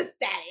was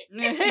ecstatic.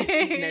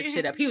 Eating that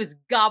shit up. He was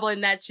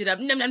gobbling that shit up.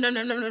 No.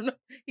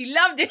 He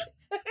loved it.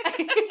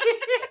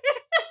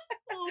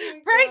 Oh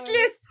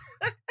Priceless.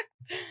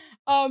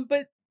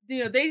 But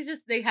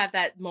they have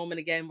that moment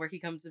again where he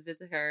comes to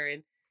visit her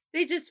and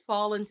they just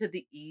fall into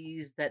the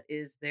ease that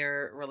is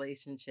their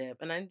relationship.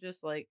 And I'm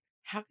just like,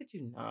 how could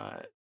you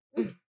not?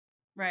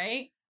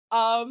 Right?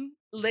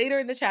 Later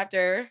in the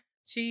chapter,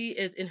 she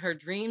is in her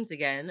dreams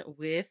again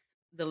with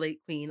the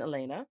late Queen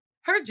Elena.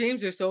 Her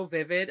dreams are so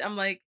vivid. I'm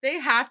like, they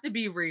have to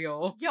be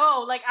real.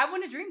 Yo, like, I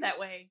want to dream that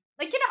way.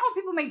 Like, you know how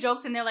people make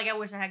jokes and they're like, I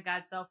wish I had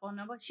God's cell phone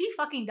number? She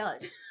fucking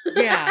does.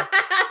 Yeah.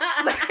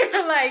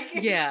 Like,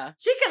 yeah.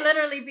 She can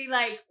literally be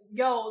like,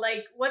 yo,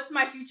 like, what's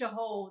my future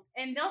hold?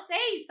 And they'll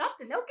say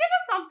something. They'll give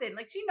us something.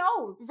 Like, she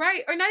knows.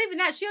 Right. Or not even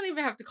that. She don't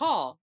even have to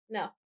call.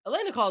 No.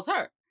 Elena calls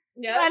her.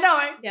 Yeah. I know,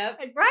 right? Yep.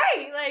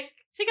 Right. Like,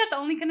 she got the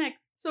only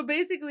connects. So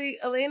basically,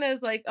 Elena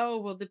is like, oh,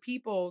 well, the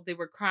people, they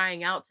were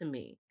crying out to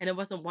me. And it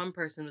wasn't one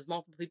person, it was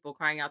multiple people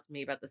crying out to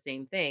me about the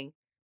same thing.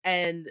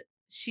 And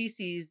she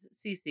sees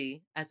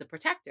Cece as a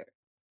protector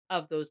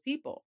of those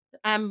people.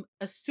 I'm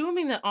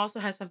assuming that also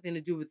has something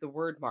to do with the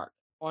word mark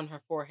on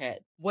her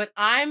forehead. What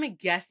I'm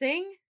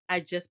guessing, I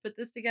just put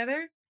this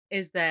together,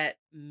 is that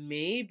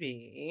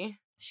maybe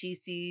she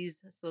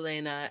sees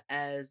Selena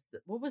as,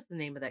 what was the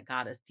name of that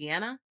goddess?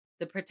 Deanna?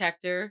 The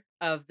protector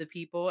of the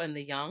people and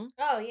the young.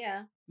 Oh,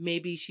 yeah.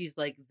 Maybe she's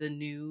like the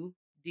new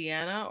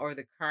Deanna or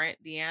the current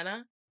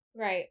Deanna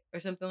Right. or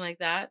something like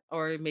that.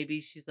 Or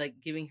maybe she's like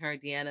giving her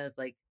Deanna's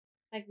like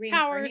Like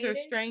powers or reincarnated.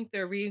 strength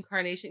or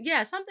reincarnation.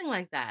 Yeah, something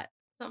like that.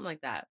 Something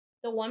like that.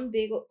 The one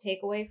big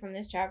takeaway from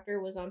this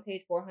chapter was on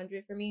page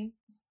 400 for me.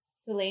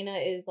 Selena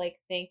is like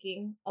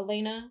thanking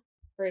Elena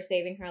for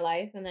saving her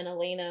life. And then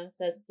Elena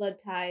says, blood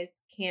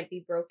ties can't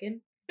be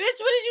broken. Bitch,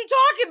 what is you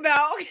talking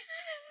about?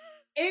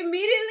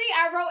 Immediately,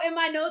 I wrote in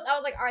my notes, I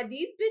was like, are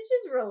these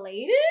bitches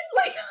related?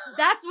 Like,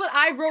 That's what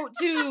I wrote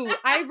too.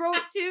 I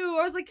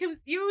was like,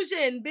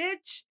 confusion,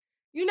 bitch.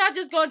 You're not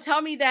just gonna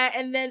tell me that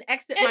and then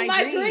exit in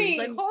my dreams. dream.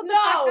 Like, hold the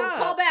No, fuck up.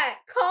 call back.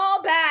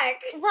 Call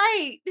back.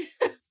 Right.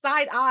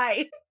 Side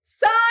eye.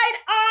 Side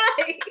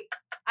eye.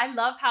 I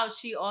love how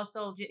she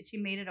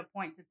made it a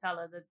point to tell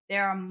her that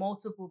there are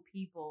multiple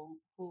people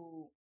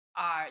who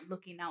are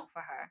looking out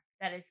for her.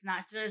 That it's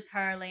not just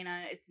her,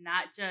 Elena. It's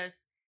not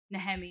just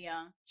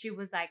Nehemiah. She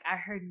was like, I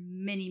heard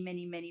many,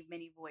 many, many,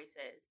 many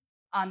voices.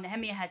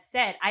 Nehemiah had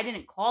said, I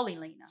didn't call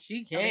Elena.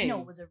 She came. Elena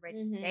was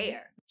already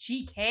there.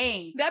 She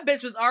came. That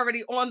bitch was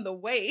already on the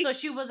way. So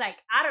she was like,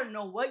 I don't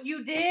know what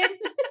you did.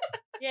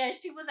 Yeah,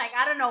 she was like,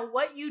 I don't know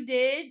what you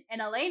did.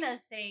 And Elena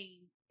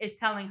is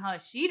telling her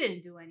she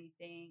didn't do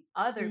anything.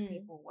 Other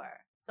people were.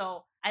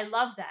 So I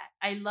love that.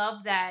 I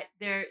love that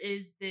there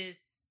is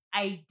this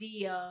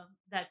idea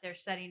that they're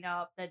setting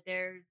up, that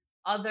there's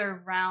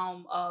other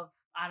realm of,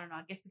 I don't know,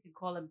 I guess we could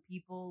call them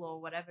people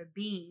or whatever,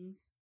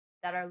 beings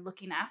that are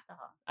looking after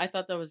her. I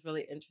thought that was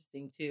really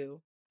interesting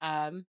too.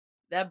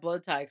 That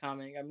blood tie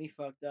comment got me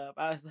fucked up.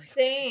 I was like,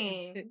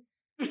 same.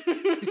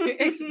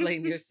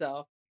 Explain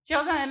yourself. She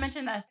also had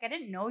mentioned that I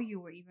didn't know you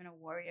were even a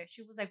warrior.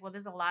 She was like, well,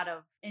 there's a lot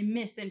of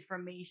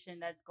misinformation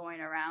that's going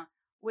around,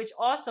 which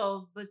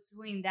also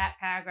between that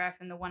paragraph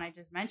and the one I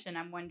just mentioned,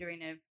 I'm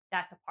wondering if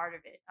that's a part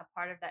of it, a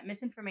part of that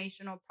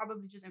misinformation or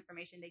probably just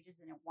information they just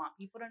didn't want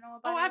people to know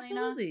about. Oh, Elena,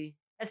 absolutely.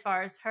 as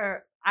far as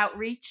her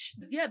outreach.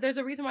 Yeah, there's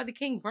a reason why the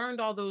king burned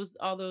all those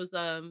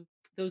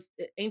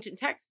ancient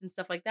texts and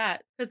stuff like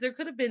that, because there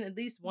could have been at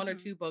least one or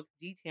two books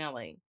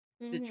detailing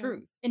the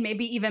truth. And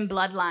maybe even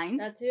bloodlines.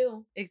 That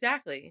too.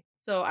 Exactly.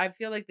 So I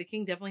feel like the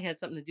king definitely had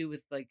something to do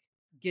with like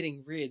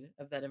getting rid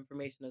of that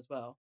information as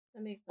well.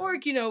 That makes sense. Or,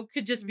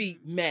 could just be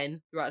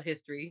men throughout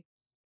history,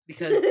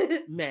 because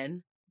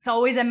men. It's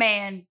always a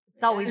man.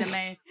 It's always a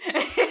man.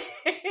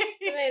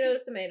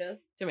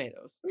 Tomatoes.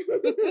 Tomatoes.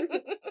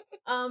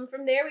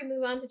 From there we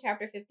move on to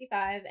chapter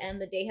 55,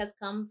 and the day has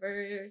come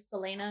for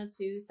Selena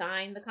to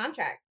sign the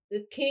contract.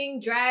 This king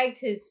dragged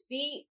his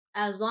feet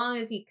as long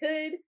as he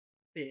could.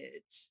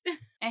 Bitch.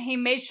 And he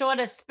made sure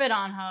to spit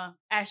on her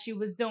as she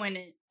was doing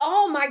it.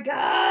 Oh my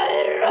god.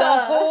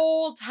 The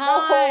whole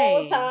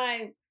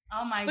time.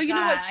 Oh my god. But you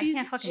know what? She's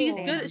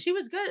good. She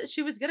was good.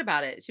 She was good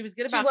about it. She was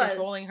good about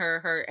controlling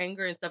her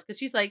anger and stuff. Because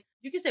she's like,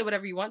 you can say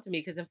whatever you want to me,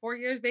 because in 4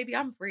 years, baby,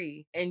 I'm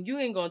free. And you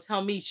ain't gonna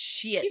tell me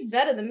shit. She's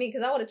better than me,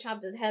 because I would have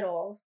chopped his head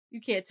off. You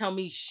can't tell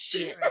me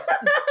shit.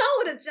 I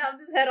would have chopped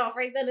his head off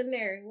right then and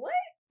there. What?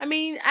 I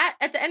mean,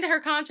 at the end of her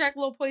contract, a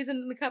little poison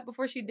in the cup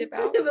before she dip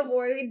out.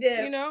 Before we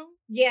dip. You know?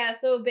 Yeah,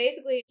 so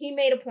basically he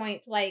made a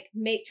point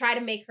to try to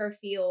make her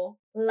feel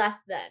less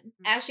than.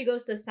 As she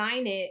goes to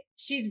sign it,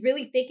 she's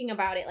really thinking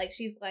about it. Like,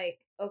 she's like,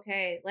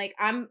 okay, like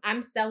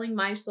I'm selling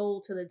my soul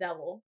to the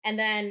devil. And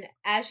then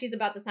as she's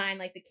about to sign,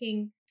 like, the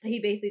king, he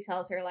basically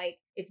tells her, like,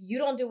 if you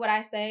don't do what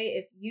I say,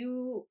 if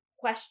you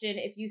question,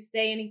 if you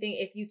say anything,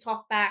 if you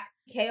talk back,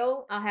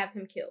 Chaol, I'll have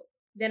him killed.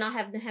 Then I'll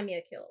have Nehemiah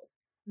killed.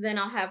 Then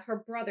I'll have her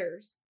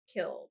brothers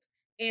killed.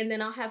 And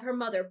then I'll have her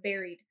mother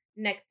buried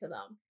next to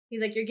them. He's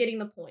like, you're getting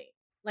the point.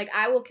 Like,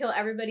 I will kill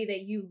everybody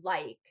that you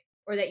like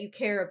or that you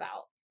care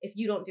about if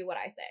you don't do what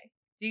I say.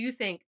 Do you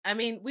think, I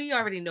mean, we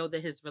already know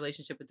that his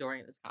relationship with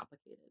Dorian is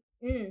complicated.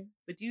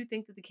 But do you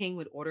think that the king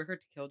would order her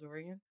to kill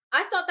Dorian?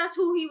 I thought that's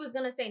who he was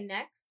going to say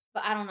next,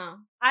 but I don't know.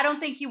 I don't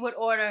think he would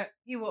order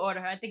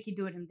her. I think he'd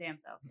do it him damn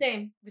self.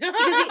 Same. Because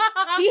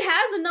he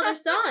has another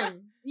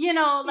son. You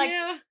know, like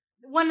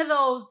one of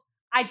those,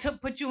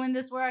 put you in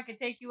this where I could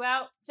take you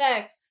out.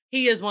 Facts.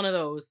 He is one of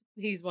those.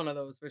 He's one of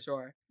those for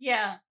sure.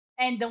 Yeah.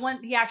 And the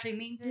one, he actually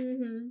means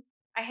it.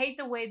 I hate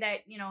the way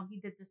that, he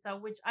did this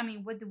stuff, which, I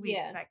mean, what do we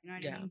expect? You know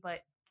what I mean? But,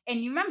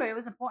 and you remember, it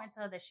was important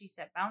to her that she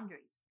set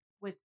boundaries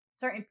with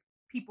certain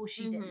people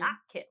she did not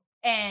kill.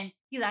 And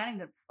he's like, I don't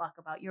give a fuck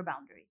about your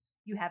boundaries.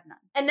 You have none.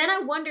 And then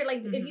I wonder,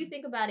 like, if you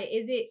think about it,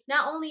 is it,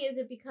 not only is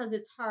it because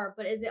it's her,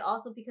 but is it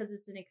also because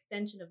it's an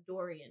extension of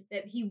Dorian?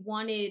 That he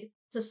wanted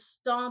to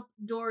stomp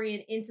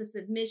Dorian into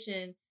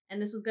submission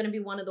and this was going to be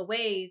one of the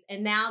ways.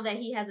 And now that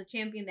he has a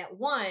champion that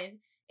won,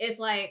 it's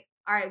like,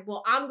 all right,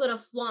 well, I'm going to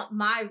flaunt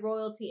my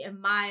royalty and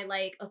my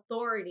like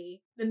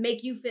authority and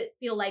make you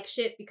feel like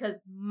shit because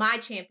my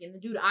champion, the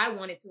dude I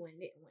wanted to win,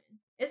 didn't win.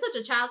 It's such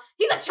a child.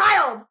 He's a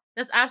child.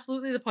 That's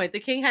absolutely the point. The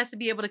king has to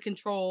be able to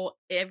control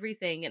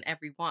everything and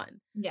everyone.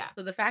 Yeah.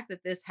 So the fact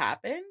that this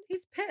happened,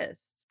 he's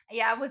pissed.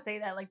 Yeah, I would say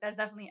that. Like, that's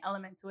definitely an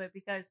element to it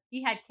because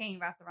he had Cain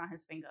wrapped around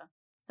his finger.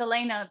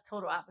 Selena,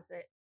 total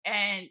opposite.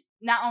 And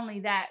not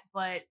only that,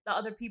 but the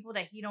other people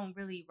that he don't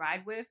really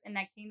ride with in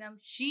that kingdom,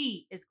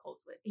 she is close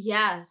with.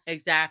 Yes.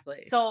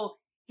 Exactly. So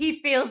he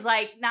feels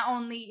like not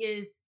only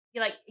is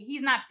like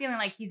he's not feeling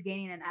like he's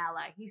gaining an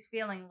ally, he's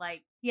feeling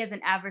like he has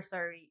an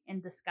adversary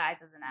in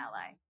disguise as an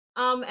ally.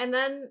 And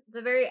then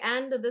the very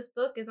end of this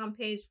book is on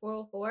page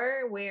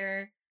 404,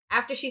 where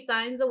after she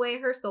signs away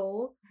her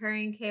soul, her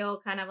and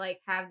Chaol kind of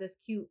like have this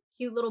cute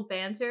little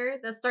banter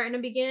that's starting to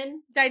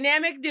begin.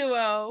 Dynamic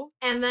duo.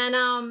 And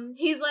then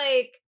he's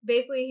like,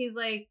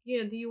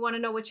 you know, do you want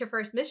to know what your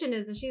first mission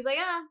is? And she's like,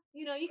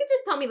 you know, you can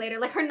just tell me later,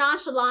 like her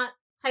nonchalant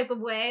type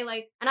of way.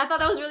 Like, and I thought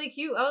that was really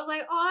cute. I was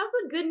like, oh,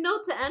 that's a good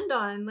note to end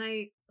on.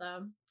 Like,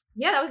 so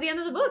yeah, that was the end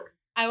of the book.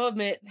 I will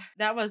admit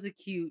that was a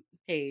cute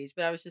page,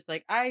 but I was just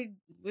like, I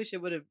wish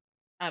it would have,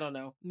 I don't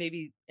know,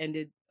 maybe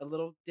ended a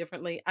little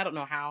differently. I don't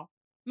know how.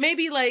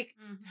 Maybe like,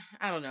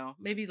 I don't know,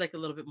 maybe like a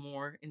little bit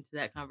more into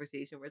that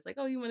conversation where it's like,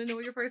 oh, you want to know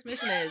what your first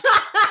mission is?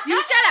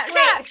 You shut up.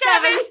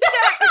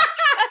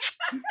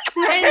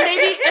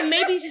 And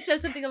maybe she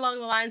says something along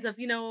the lines of,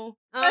 you know,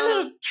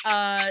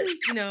 I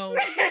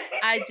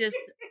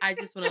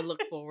just want to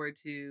look forward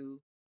to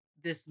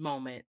this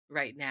moment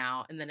right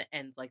now. And then it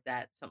ends like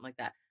that, something like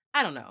that.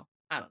 I don't know.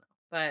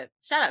 But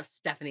shut up,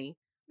 Stephanie.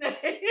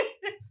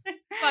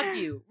 Fuck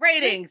you.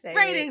 Ratings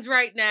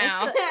right now.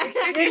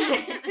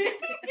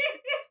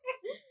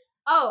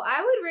 Oh,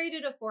 I would rate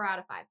it a 4 out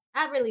of 5.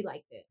 I really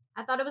liked it.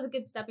 I thought it was a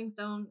good stepping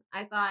stone.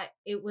 I thought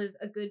it was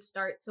a good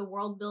start to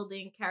world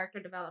building, character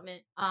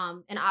development,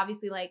 and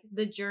obviously like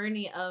the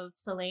journey of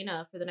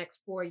Selena for the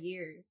next 4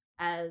 years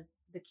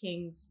as the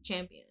king's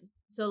champion.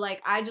 So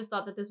like, I just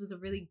thought that this was a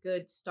really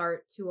good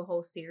start to a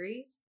whole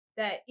series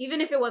that even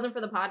if it wasn't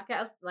for the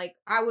podcast, like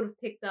I would have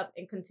picked up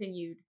and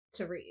continued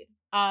to read.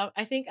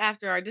 I think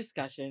after our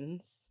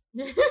discussions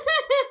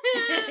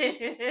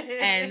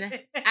and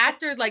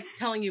after like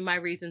telling you my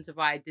reasons of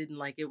why I didn't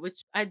like it,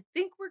 which I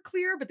think were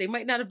clear, but they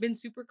might not have been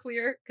super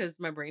clear because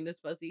my brain is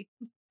fuzzy.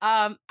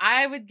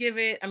 I would give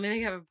it, I'm going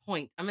to have a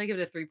point. I'm going to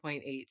give it a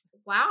 3.8.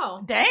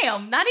 Wow.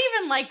 Damn. Not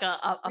even like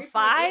a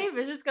 5.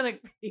 It's just going to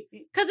be.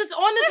 Because it's on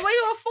its way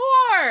to a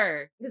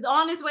 4. It's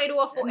on its way to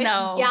a 4.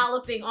 No. It's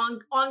galloping on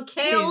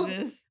Chaol's.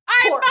 Jesus.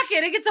 All right, fuck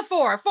it. It gets a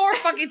 4. 4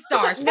 fucking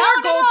stars. 4 No.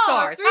 gold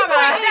stars. 3.8.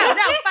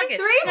 No, fuck it.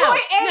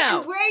 3.8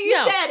 is where you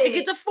said it. It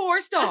gets a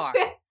 4 star.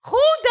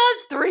 Who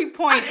does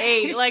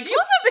 3.8? Like, who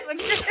the fuck?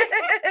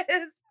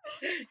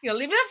 You know,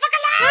 leave me the fuck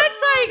alone.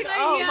 That's like,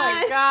 oh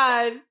my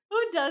God. Who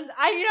does?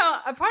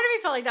 A part of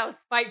me felt like that was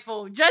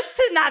spiteful, just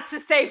to not to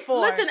say 4.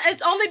 Listen,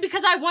 it's only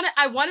because I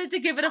wanted to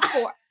give it a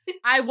 4.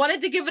 I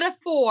wanted to give it a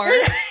 4.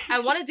 I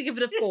wanted to give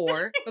it a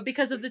 4, but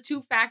because of the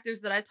 2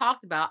 factors that I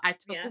talked about, I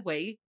took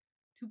away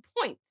 2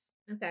 points.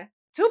 Okay.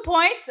 2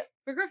 points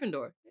for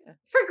Gryffindor. Yeah.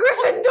 For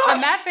Gryffindor. The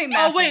math ain't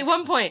math. Oh wait,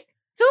 1 point.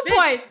 2 Bitch,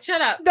 points.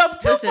 Shut up. The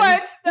 2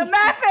 points. The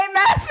math ain't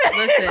math.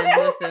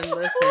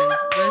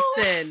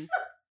 Listen.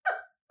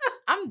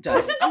 I'm done.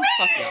 Listen to me.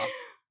 Fuck y'all.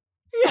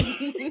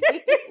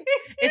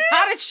 It's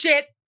hot as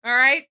shit. All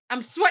right,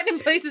 I'm sweating in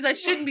places I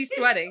shouldn't be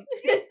sweating.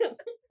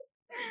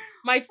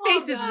 My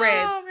face is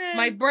red. Oh,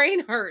 my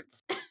brain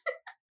hurts,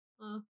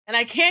 and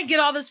I can't get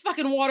all this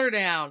fucking water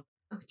down.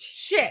 Oh,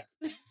 shit.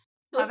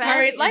 All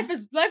right, life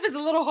is a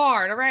little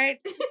hard. All right,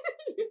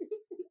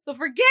 so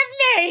forgive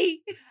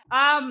me.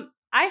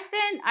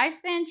 I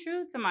stand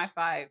true to my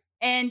 5.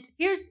 And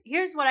here's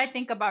what I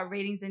think about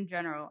ratings in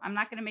general. I'm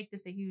not gonna make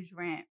this a huge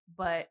rant,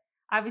 but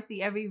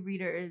obviously every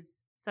reader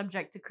is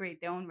subject to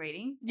create their own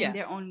ratings and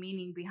their own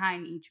meaning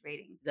behind each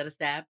rating. Is that a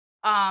stab?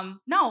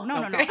 No,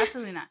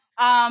 absolutely not.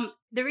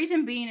 The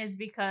reason being is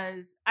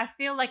because I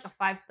feel like a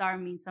 5-star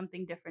means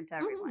something different to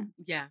everyone.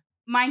 Yeah.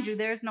 Mind you,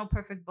 there's no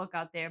perfect book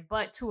out there,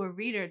 but to a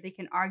reader, they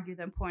can argue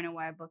their point of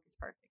why a book is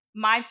perfect.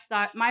 My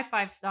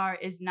 5-star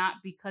is not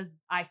because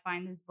I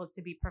find this book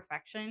to be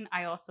perfection.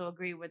 I also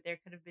agree with there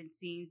could have been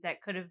scenes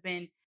that could have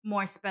been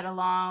more sped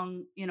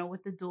along, you know,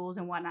 with the duels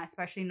and whatnot,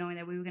 especially knowing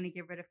that we were going to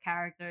get rid of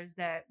characters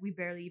that we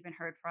barely even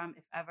heard from,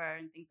 if ever,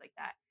 and things like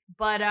that.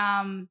 But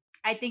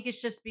I think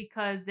it's just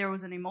because there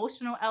was an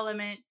emotional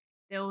element,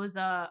 there was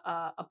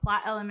a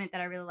plot element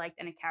that I really liked,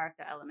 and a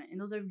character element. And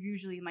those are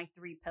usually my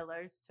 3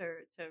 pillars to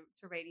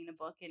rating a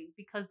book. And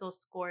because those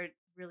scored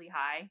really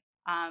high,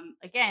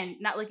 again,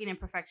 not looking at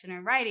perfection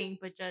in writing,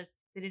 but just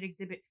did it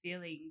exhibit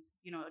feelings?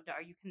 You know,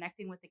 are you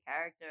connecting with the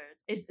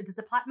characters? Does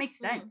the plot make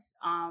sense?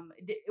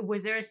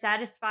 Was there a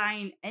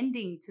satisfying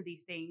ending to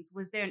these things?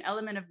 Was there an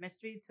element of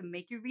mystery to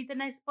make you read the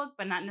next book,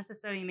 but not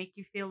necessarily make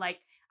you feel like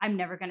I'm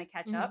never going to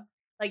catch up?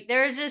 Like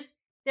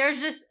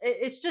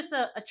it's just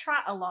a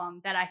trot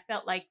along that I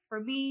felt like for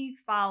me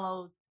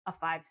followed a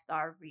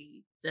 5-star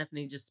read.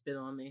 Stephanie just spit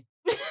on me.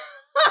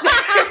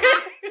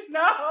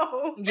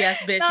 No.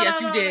 Yes, bitch. No,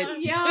 yes, no, you no, did. no.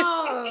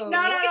 Yo.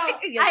 No.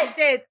 Yes, you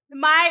did.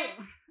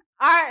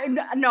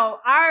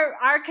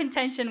 Our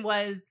contention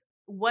was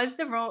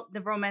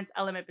the romance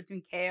element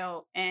between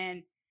Chaol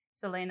and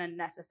Selena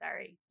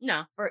necessary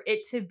No. for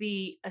it to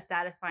be a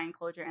satisfying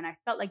closure? And I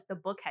felt like the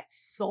book had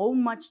so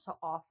much to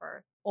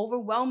offer,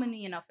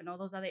 overwhelmingly enough in all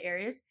those other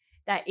areas,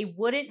 that it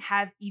wouldn't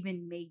have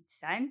even made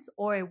sense,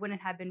 or it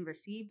wouldn't have been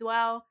received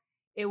well.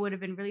 It would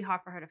have been really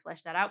hard for her to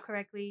flesh that out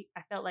correctly.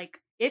 I felt like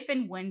if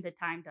and when the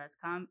time does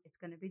come, it's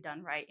going to be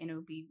done right and it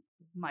will be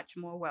much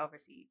more well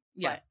received.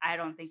 Yeah. But I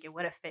don't think it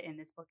would have fit in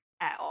this book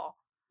at all.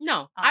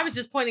 No, I was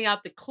just pointing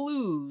out the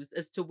clues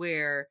as to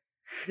where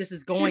this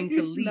is going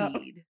to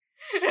lead.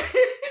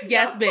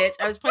 Yes, No. bitch.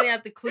 I was pointing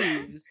out the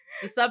clues,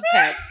 the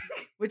subtext,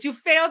 which you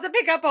failed to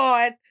pick up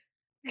on.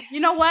 You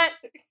know what?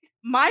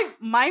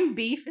 My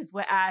beef is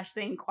with Ash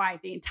saying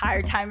quiet the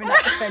entire time and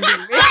not defending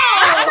me.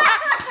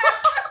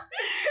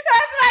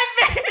 That's my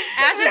beef.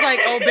 Ash is like,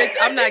 oh, bitch,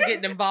 I'm not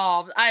getting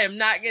involved. I am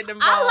not getting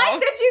involved. I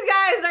like that you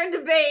guys are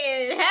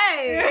debating.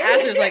 Hey.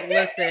 Ash is like,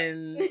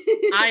 listen,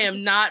 I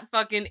am not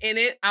fucking in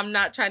it. I'm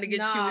not trying to get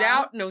Nah. chewed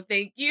out. No,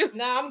 thank you.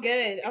 No, I'm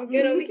good. I'm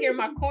good over here in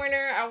my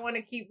corner. I want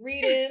to keep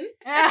reading.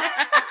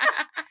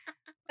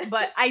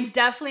 But I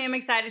definitely am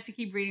excited to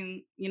keep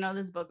reading,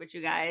 this book with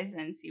you guys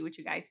and see what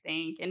you guys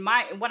think and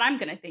what I'm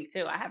gonna think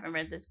too. I haven't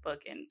read this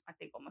book in I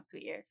think almost 2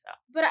 years. So,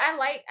 but I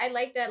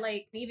like that,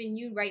 like, even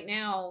you right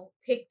now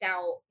picked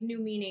out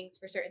new meanings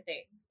for certain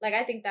things. Like,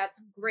 I think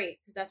that's great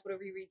because that's what a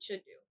reread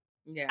should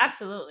do. Yeah,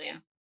 absolutely,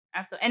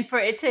 and for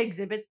it to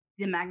exhibit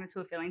the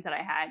magnitude of feelings that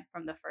I had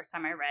from the first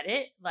time I read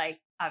it,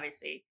 like,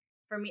 obviously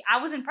for me, I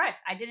was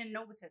impressed. I didn't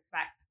know what to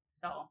expect,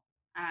 so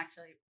I'm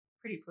actually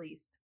pretty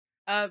pleased.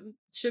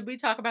 Should we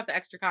talk about the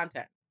extra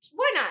content?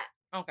 Why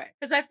not? Okay.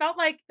 Because I felt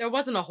like there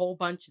wasn't a whole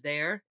bunch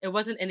there. It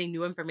wasn't any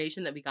new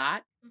information that we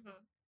got.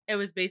 Mm-hmm. It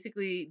was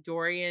basically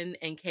Dorian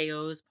and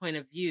Chaol's point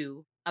of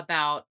view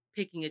about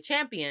picking a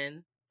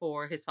champion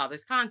for his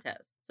father's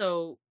contest.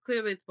 So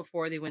clearly it's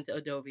before they went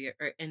to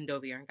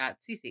Endovia and got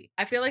Cece.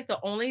 I feel like the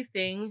only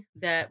thing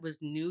that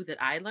was new that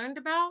I learned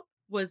about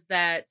was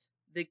that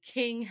the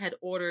king had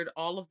ordered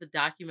all of the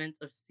documents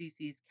of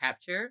Cece's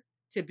capture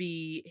to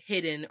be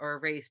hidden or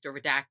erased or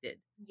redacted.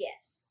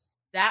 Yes.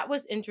 That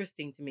was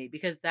interesting to me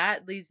because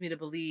that leads me to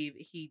believe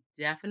he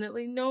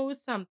definitely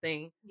knows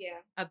something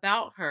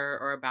about her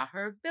or about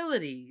her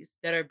abilities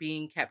that are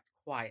being kept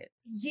quiet.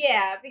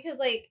 Yeah, because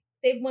like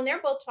when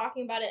they're both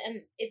talking about it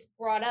and it's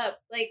brought up,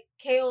 like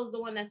Chaol's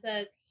the one that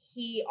says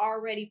he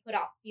already put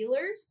out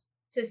feelers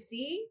to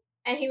see,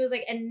 and he was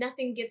like, and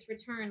nothing gets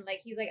returned.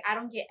 Like, he's like, I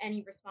don't get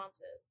any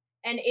responses.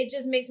 And it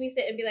just makes me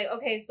sit and be like,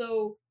 okay,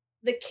 so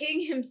the king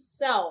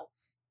himself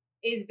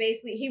is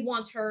basically, he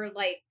wants her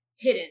like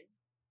hidden.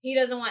 He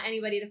doesn't want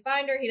anybody to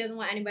find her. He doesn't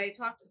want anybody to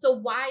talk to. So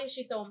why is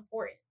she so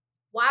important?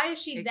 Why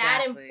is she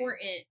that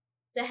important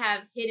to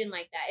have hidden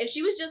like that? If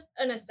she was just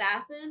an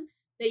assassin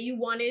that you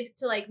wanted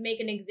to like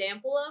make an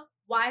example of,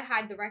 why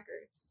hide the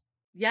records?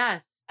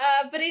 Yes.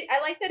 But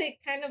I like that it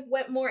kind of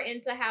went more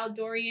into how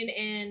Dorian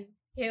and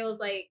Chaol's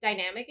like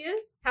dynamic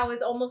is, how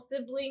it's almost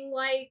sibling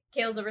like.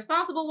 Chaol's the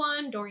responsible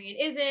one, Dorian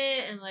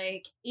isn't, and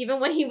like even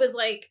when he was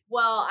like,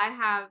 well, I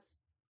have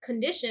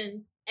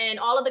conditions, and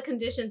all of the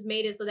conditions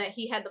made it so that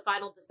he had the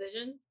final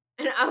decision.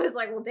 And I was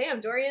like, well, damn,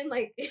 Dorian,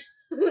 like,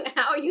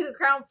 how are you the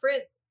crown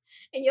prince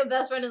and your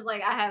best friend is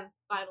like, I have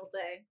final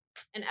say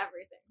and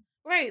everything?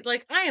 Right,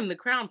 like, I am the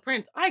crown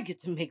prince. I get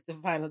to make the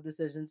final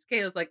decisions.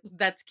 Chaol's like,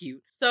 that's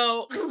cute.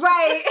 So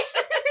right.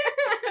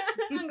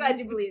 I'm glad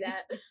you believe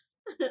that.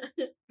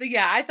 But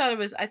yeah, I thought it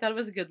was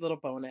a good little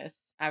bonus.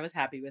 I was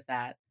happy with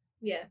that.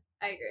 Yeah,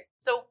 I agree.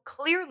 So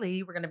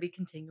clearly we're going to be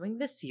continuing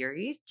the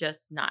series,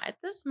 just not at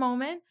this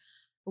moment.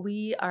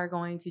 We are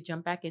going to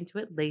jump back into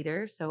it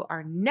later. So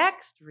our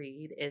next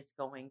read is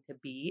going to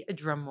be, a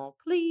drum roll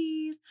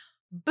please.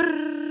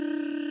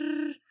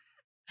 Brrr.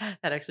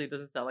 That actually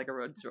doesn't sound like a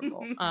road drum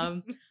roll.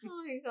 Oh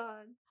my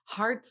God.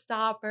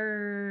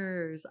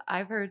 Heartstoppers.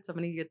 I've heard so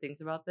many good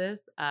things about this.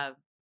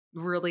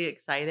 Really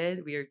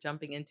excited. We are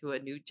jumping into a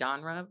new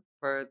genre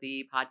for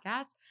the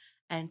podcast.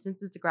 And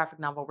since it's a graphic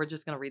novel, we're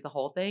just going to read the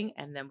whole thing,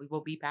 and then we will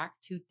be back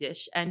to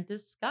dish and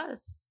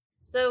discuss.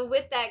 So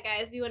with that,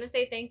 guys, we want to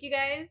say thank you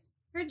guys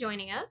for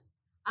joining us.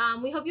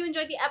 We hope you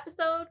enjoyed the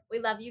episode. We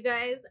love you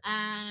guys,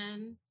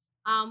 and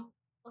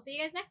we'll see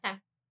you guys next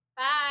time.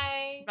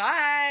 Bye.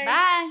 Bye.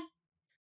 Bye.